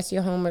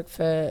your homework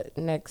for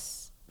the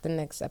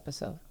next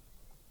episode.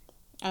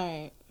 All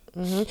right.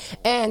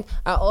 And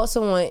I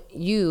also want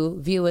you,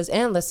 viewers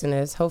and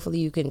listeners, hopefully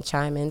you can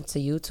chime into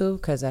YouTube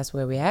because that's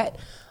where we're at.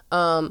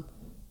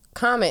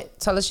 Comment,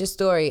 tell us your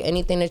story,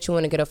 anything that you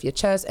want to get off your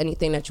chest,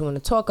 anything that you want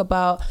to talk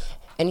about,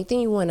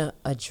 anything you want to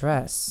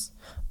address.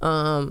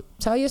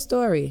 Tell your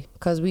story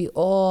because we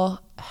all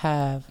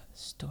have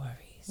stories.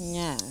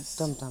 Yes.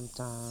 Dum dum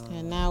dum.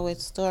 And now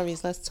with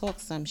stories, let's talk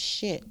some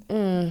shit.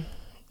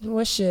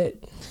 What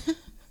shit?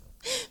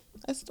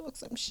 Let's talk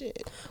some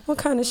shit. What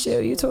kind of shit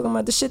are you talking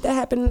about? The shit that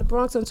happened in the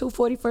Bronx on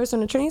 241st on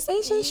the train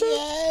station shit?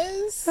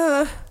 Yes.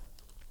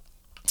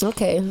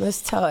 Okay,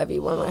 let's tell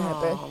everyone what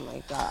happened. Oh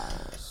my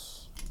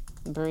gosh.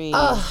 Breathe.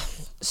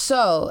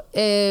 So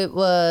it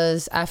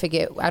was, I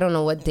don't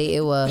know what day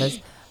it was,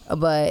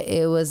 but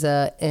it was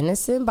a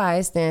innocent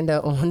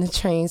bystander on the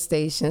train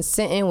station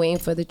sitting waiting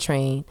for the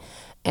train.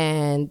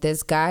 And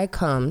this guy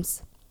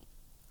comes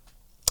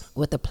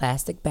with a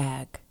plastic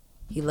bag.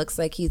 He looks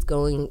like he's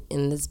going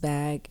in this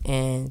bag,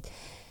 and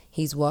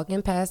he's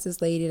walking past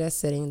this lady that's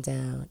sitting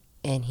down,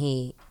 and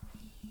he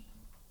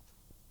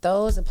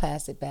throws a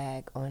plastic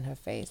bag on her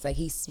face. Like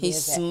he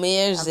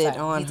smears it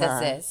on her. He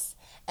does this.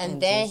 And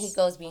then he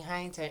goes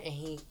behind her, and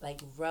he like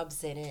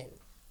rubs it in.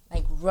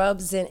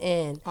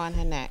 On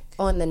her neck.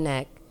 On the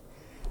neck.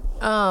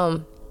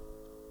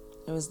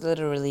 It was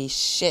literally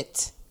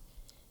shit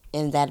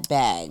in that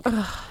bag.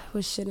 It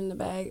was shit in the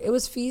bag. It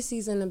was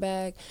feces in the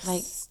bag.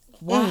 Like...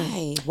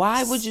 Why?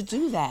 Why would you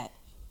do that?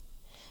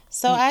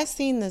 So I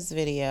seen this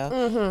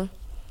video.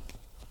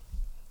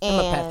 I'm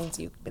gonna pass it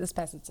to you. Let's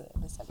pass it to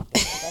Miss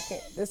Everything.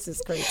 Okay, this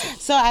is crazy.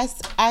 So I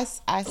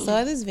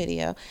saw this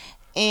video,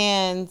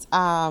 and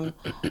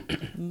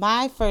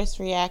my first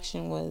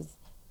reaction was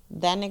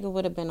that nigga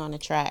would have been on the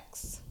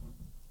tracks,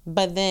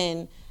 but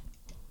then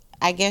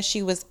I guess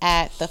she was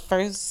at the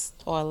first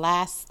or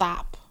last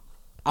stop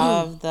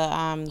of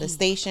the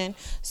station,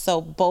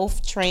 so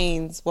both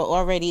trains were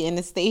already in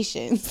the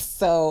station.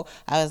 So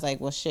I was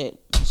like, well, shit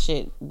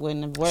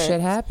wouldn't have worked.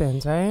 Shit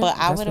happens, right? But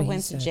I would have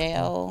went to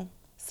jail.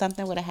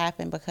 Something would have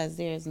happened because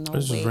there's no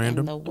way in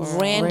the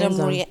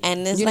world.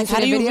 And it's like, how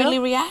do you really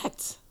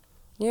react?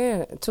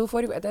 Yeah,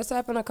 2:40. That's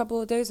happened a couple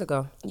of days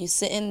ago. You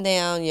sitting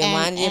down, you're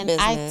minding your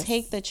business. I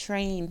take the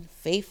train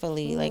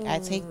faithfully. Like I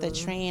take the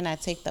train, I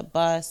take the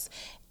bus,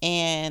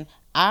 and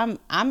I'm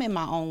in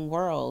my own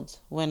world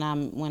when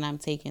I'm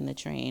taking the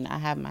train. I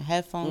have my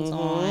headphones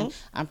on.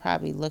 I'm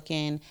probably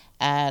looking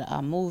at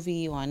a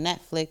movie on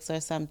Netflix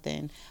or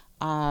something.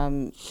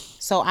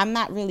 So I'm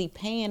not really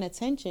paying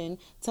attention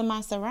to my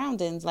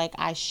surroundings like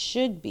I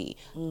should be.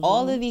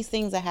 All of these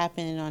things are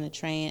happening on the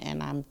train,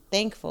 and I'm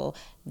thankful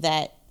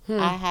that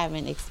I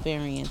haven't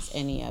experienced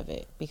any of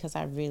it because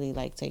I really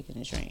like taking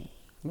the train.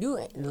 You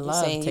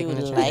love taking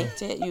the train.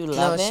 Liked it? You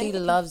love it? No, she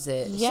loves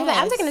it. Yes. She's like,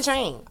 I'm taking the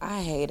train.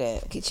 I hate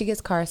it. She gets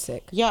car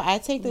sick. Yo, I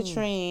take the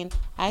train.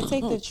 I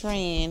take the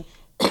train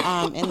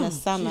in the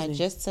summer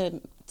just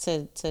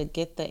to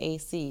get the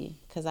AC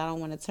because I don't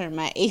want to turn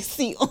my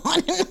AC on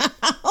in the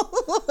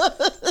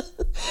house.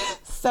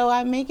 So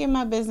I make it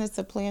my business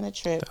to plan a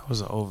trip. That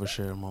was an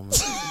overshare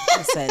moment.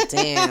 I said,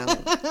 damn.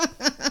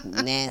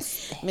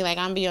 Ness. I mean, like,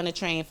 I'm going to be on the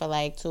train for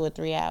like 2 or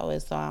 3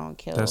 hours so I don't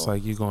kill. That's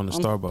like you going to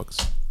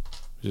Starbucks.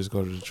 You just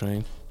go to the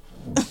train.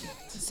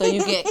 So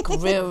you get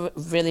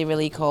really,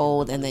 really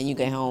cold, and then you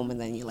get home,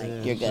 and then you're like,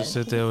 you're good. Just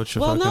sit there with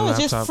your well, fucking no,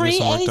 laptop. just free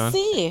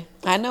AC.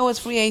 I know it's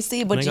free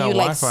AC, but They do got you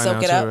like Wi-Fi soak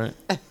now it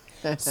too, up?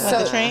 right?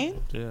 So the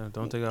train? Yeah,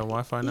 don't they got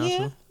Wi-Fi now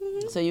Yeah.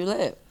 too? So you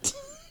live.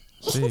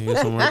 See, you get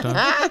some work done.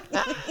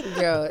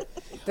 Yo,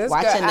 this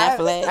Watching girl,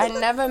 Netflix. I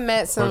never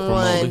met Work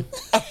someone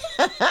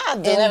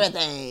remotely. Do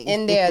everything.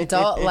 in their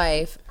adult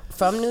life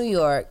from New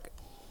York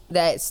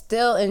that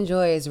still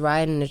enjoys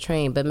riding the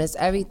train, but Miss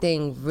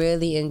Everything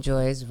really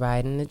enjoys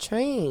riding the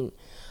train.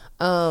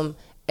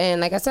 And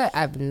like I said,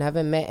 I've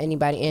never met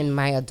anybody in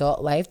my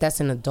adult life that's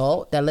an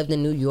adult that lived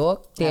in New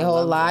York their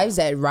whole lives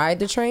that ride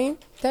the train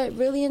that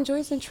really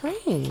enjoys the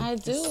train. I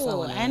do.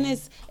 So and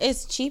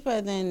it's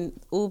cheaper than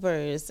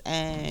Ubers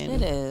and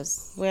It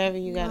is. wherever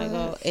you got to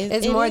go.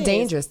 It's more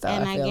dangerous, though,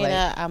 And I I feel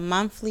get a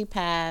monthly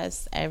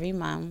pass every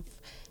month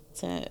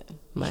to...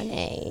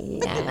 Money,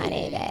 not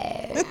money,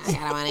 babe. I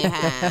got a money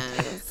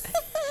pass.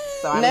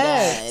 So I'm No.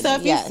 good. So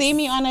if you see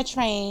me on a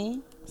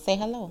train, say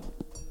hello.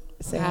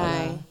 Say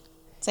Hi.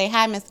 Say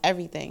hi, Miss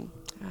Everything.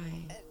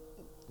 Hi.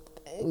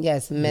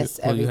 Yes, Miss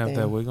Will you Everything. have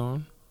that wig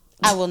on?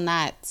 I will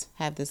not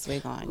have this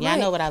wig on. Yeah, I Right.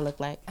 know what I look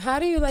like. How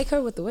do you like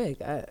her with the wig?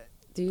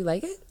 Do you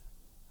like it?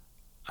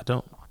 I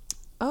don't.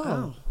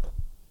 Oh.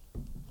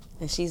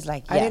 And she's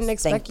like, yes, I didn't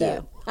expect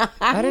thank that.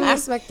 I didn't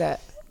expect that.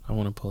 I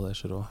want to pull that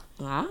shit off.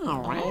 you. Oh,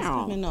 It's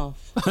wow. coming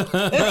off.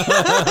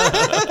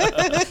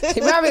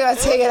 She probably gonna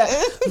take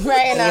it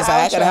right now. Yes,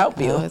 I could help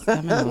you. It's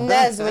coming off.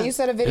 Ness, when you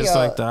saw the video, It's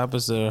like the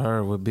opposite of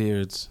her with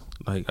beards.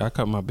 Like I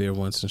cut my beard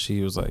once and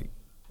she was like,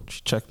 she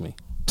checked me.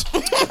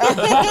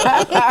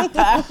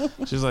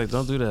 She's like,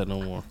 don't do that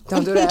no more.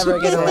 don't do that ever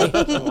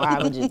again. Why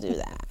would you do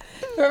that?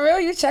 For real,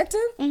 you checked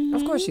him? Mm-hmm.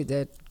 Of course you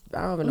did.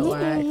 I don't even know why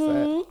I asked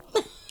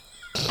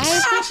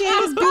I appreciate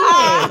his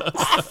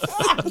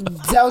beard.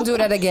 that. Don't do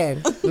that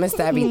again, Mr.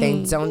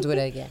 Everything. Don't do that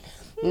again.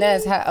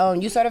 Ness,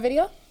 you saw the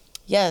video?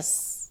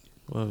 Yes.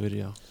 What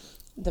video?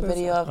 The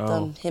video of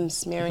Oh. him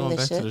smearing Going the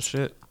back to shit. the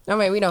shit. No,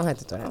 wait, we don't have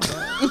to do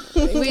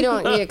that. We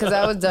don't, because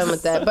I was done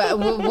with that. But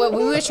what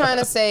we were trying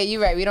to say,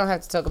 you're right, we don't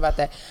have to talk about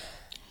that.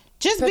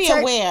 Just be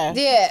aware.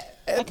 Yeah.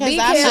 Because Be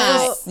I'm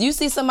careful. not. You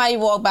see somebody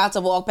about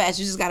to walk past,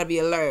 you just gotta be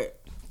alert.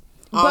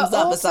 Arms But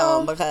up or also-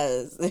 something,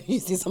 because if you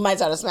see somebody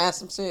try to smash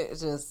some shit,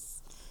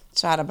 just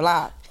try to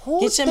block.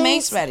 Who Get your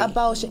mace thinks ready.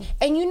 about shit?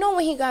 And you know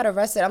when he got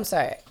arrested, I'm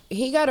sorry,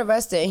 he got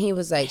arrested and he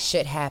was like,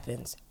 shit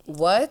happens.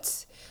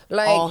 What?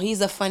 Like, Oh,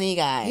 he's a funny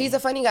guy. he's a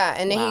funny guy.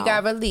 And then he Wow.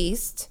 got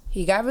released.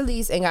 He got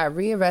released and got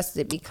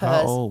rearrested How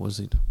because old was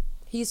he?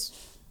 he's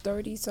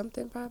 30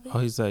 something probably. Oh,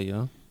 he's that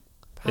young.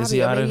 Probably, Is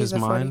he or out of maybe his he's a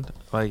 40. mind?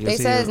 Like, They is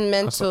he said a-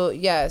 mental,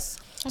 yes.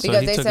 So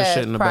Because he they took a said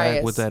shit in the priors.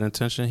 bag with that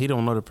intention. He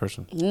don't know the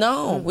person.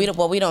 No, we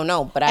don't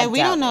know, but I And we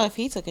doubt don't know it. if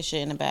he took a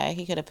shit in the bag.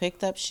 He could have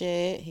picked up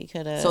shit. He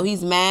could have. So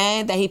he's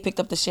mad that he picked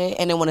up the shit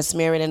and then want to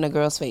smear it in the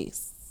girl's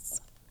face.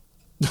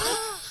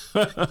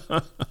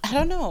 I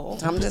don't know.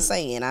 I'm just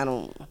saying, I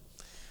don't.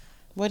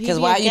 Would he 'Cause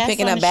be why a are you guest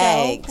picking on up the show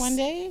bags? one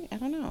day? I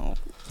don't know.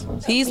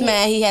 He's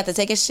mad he had to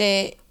take a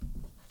shit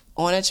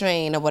on a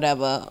train or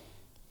whatever,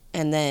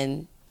 and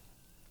then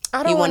I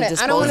He don't want wanted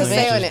to. I don't want to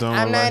disposable. stay on Just it. don't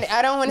I'm not. relax.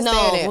 I don't want to No, stay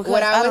on it. because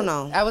What I was, don't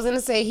know. I was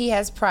gonna say he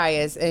has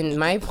priors, and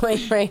my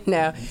point right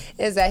now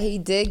is that he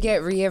did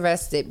get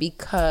rearrested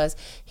because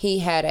he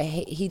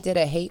did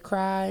a hate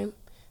crime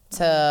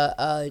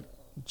to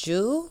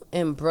Jew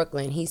in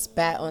Brooklyn. He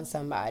spat on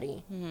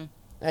somebody.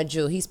 A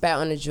Jew. He spat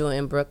on a Jew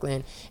in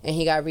Brooklyn, and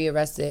he got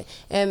rearrested.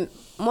 And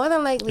more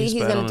than likely,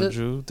 he's gonna do. A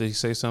Jew? Did he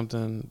say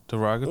something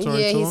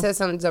derogatory? Yeah, he said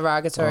something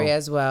derogatory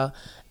as well.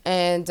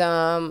 And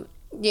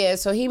yeah,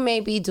 so he may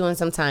be doing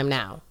some time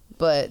now.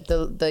 But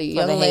the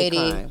young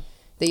lady.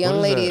 The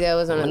young lady that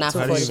was on a 246.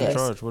 How do you even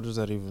charge? What does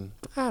that even?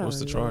 What's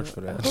the charge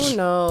for that? Who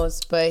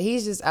knows? But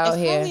he's just out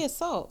here. It's probably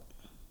assault.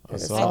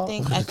 Assault?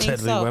 I think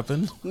deadly so.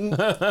 Weapon?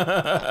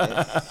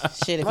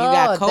 Shit, if you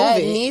got COVID.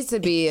 That needs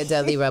to be a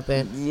deadly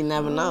weapon. You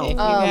never know. If you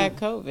got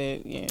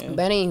COVID, yeah.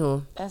 But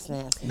anywho. That's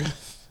nasty.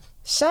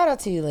 Shout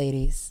out to you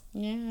ladies.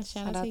 Yeah,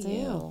 shout out to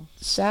you.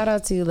 Shout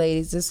out to you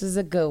ladies. This is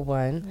a good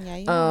one.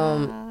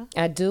 Yeah.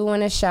 I do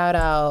want to shout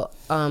out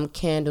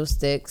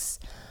Candlesticks.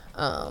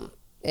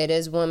 It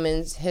is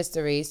Women's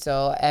History,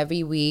 so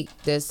every week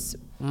this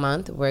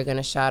month we're going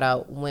to shout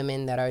out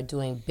women that are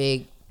doing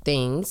big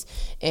things.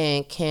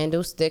 And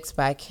Candlesticks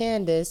by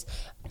Candace,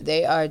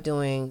 they are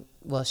doing,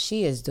 well,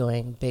 she is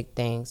doing big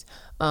things.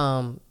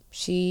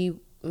 She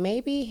may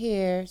be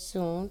here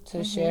soon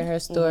to share her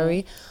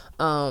story.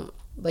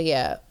 But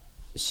yeah,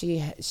 she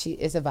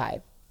is a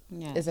vibe.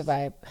 Yes. It's a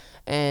vibe.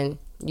 And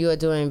you are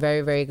doing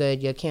very, very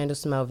good. Your candles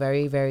smell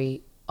very,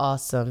 very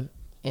awesome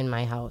in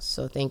my house.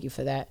 So thank you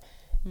for that.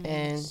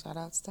 And shout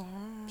outs to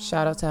her.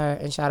 Shout out to her,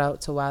 and shout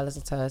out to Why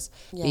Listen to Us,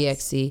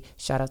 BXC.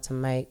 Shout out to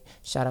Mike.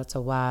 Shout out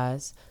to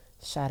Wise.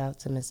 Shout out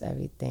to Miss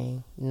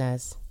Everything,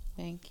 Ness.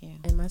 Thank you.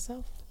 And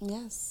myself.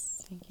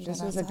 Yes. Thank you.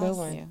 This was a good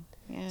one.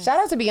 Yes. Shout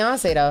out to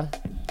Beyonce though.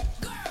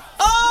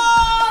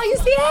 Oh, you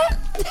see that?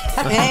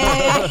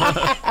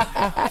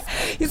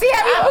 You see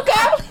how we woke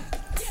up?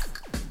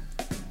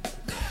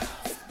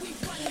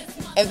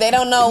 If they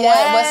don't know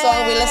what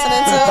song we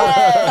listening to,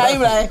 how you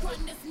like?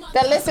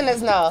 The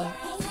listeners know.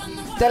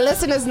 The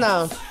listeners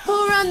know.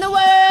 Who run the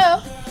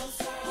world?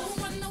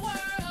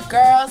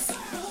 Girls.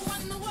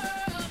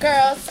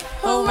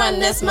 Who run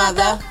this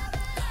mother?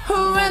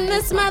 Who run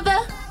this mother?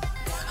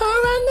 Who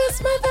run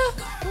this mother?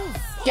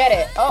 Get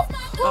it.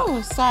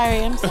 Oh,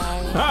 sorry. I'm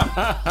sorry.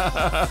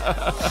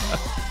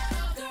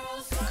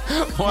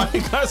 Why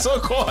you got so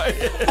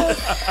quiet?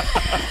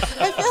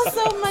 I feel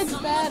so much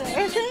better.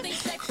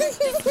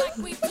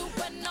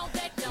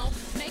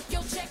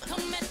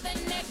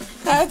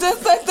 I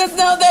just let them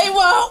know they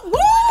won't. Woo!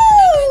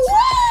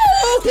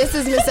 This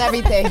is Miss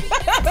Everything.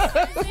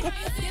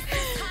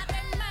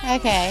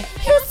 Okay.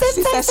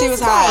 She said she was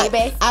hot.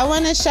 I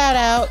want to shout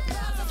out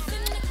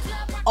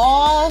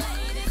all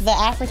the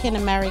African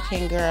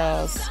American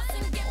girls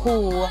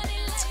who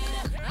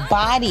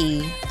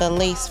body the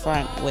lace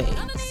front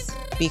wigs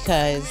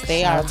because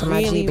they are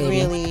really,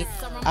 really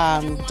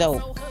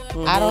dope.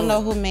 I don't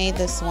know who made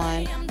this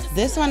one.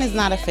 This one is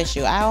not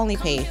official. I only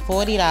paid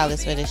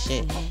 $40 for this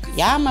shit.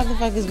 Y'all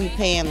motherfuckers be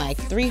paying like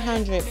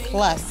 $300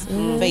 plus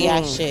for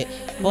y'all shit,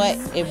 but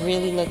it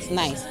really looks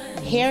nice.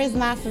 Hair is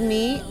not for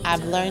me.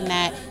 I've learned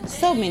that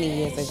so many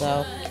years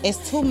ago.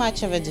 It's too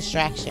much of a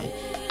distraction.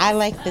 I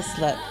like this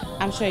look.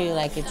 I'm sure you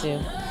like it too.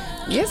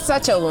 You're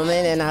such a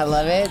woman, and I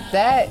love it.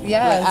 That,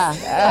 yes,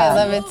 I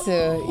love it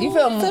too. You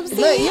feel, look,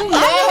 you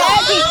mad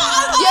happy.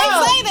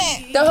 Yo,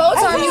 the whole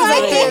time you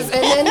like this,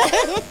 and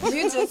then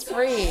you just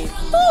free.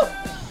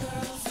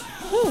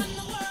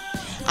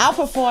 I'll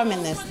perform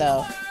in this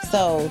though,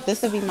 so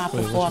this will be my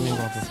performance.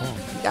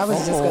 I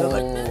was just gonna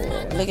look.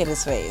 Look at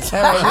his face.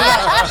 All right,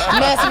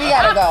 Ness, we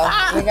gotta go.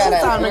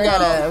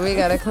 We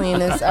gotta clean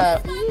this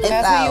up.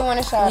 That's who you want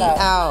to shout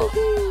out.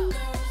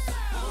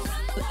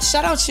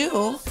 Shout out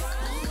you,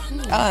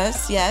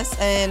 us, yes,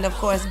 and of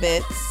course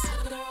Bits.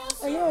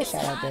 Oh, you always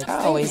shout out Bits.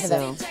 I always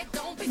do.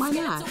 Why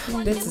not?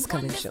 Bits is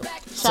coming soon.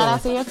 Shout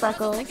out to your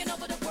freckles.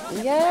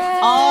 Yeah.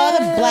 All the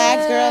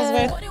black girls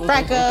with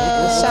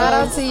freckles. Shout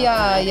out to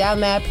y'all. Y'all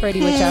mad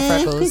pretty with y'all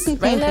freckles.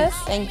 Right, Ness?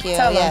 Thank you.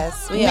 Tell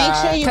yes, them. we Make are.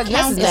 sure you count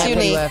Ness is mad them.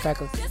 pretty with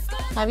freckles.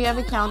 Have you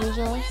ever counted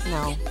yours?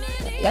 No.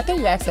 I think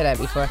you asked her that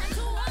before.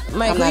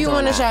 Mike, I'm who not you doing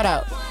want to that. shout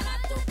out?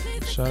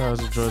 Shout out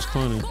to George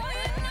Clooney.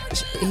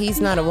 He's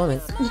not a woman.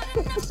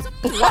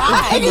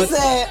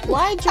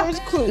 Why George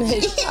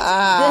Clooney?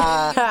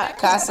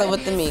 Casa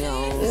with the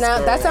Migos.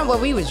 No, that's not what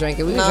we was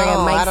drinking. We was drinking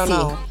I Mike's don't tea.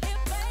 know.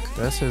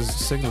 That's his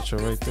signature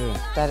right there.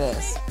 That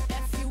is.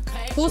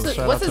 What's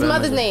shout out his to that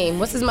mother's nigga. name?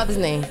 What's his mother's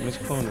name? Miss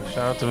Clooney. Shout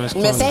out to Miss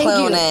Miss Clooney. Thank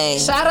Clooney. you.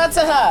 Shout out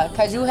to her,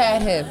 because you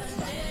had him.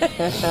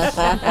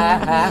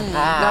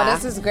 No,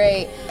 this is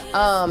great.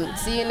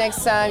 See you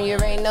next time. You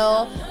already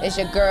know. It's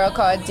your girl,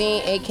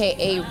 Cardine,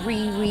 a.k.a.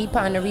 Riri,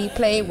 on the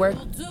replay. Work,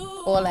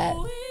 all that.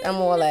 I'm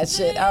all that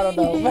shit. I don't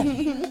know.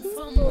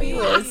 Who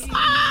you is?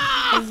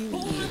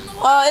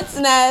 Oh, it's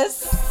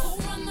Ness.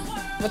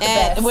 With the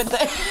best. With the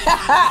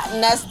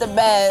Ness the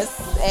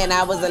best. And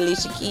I was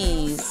Alicia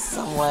Keys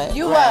somewhat.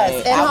 You right.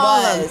 was in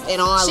Harlem. Was in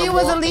Harlem. She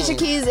was walking. Alicia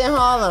Keys in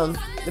Harlem.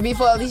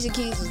 Before Alicia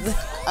Keys was...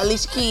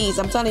 Alicia Keys.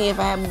 I'm telling you, if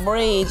I had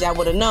braids, I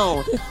would have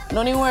known.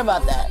 Don't even worry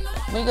about that.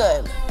 We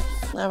good.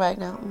 All right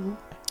now. Mm-hmm.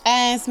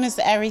 And it's Mr.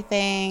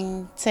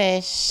 Everything,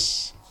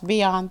 Tish,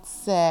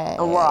 Beyonce.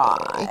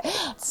 Right.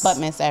 But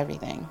Miss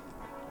Everything.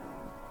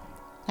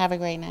 Have a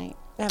great night.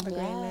 Have a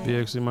great night.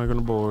 BXC Mike on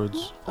the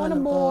boards. On the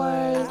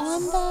boards.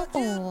 On the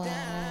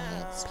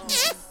boards.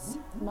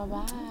 Bye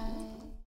bye.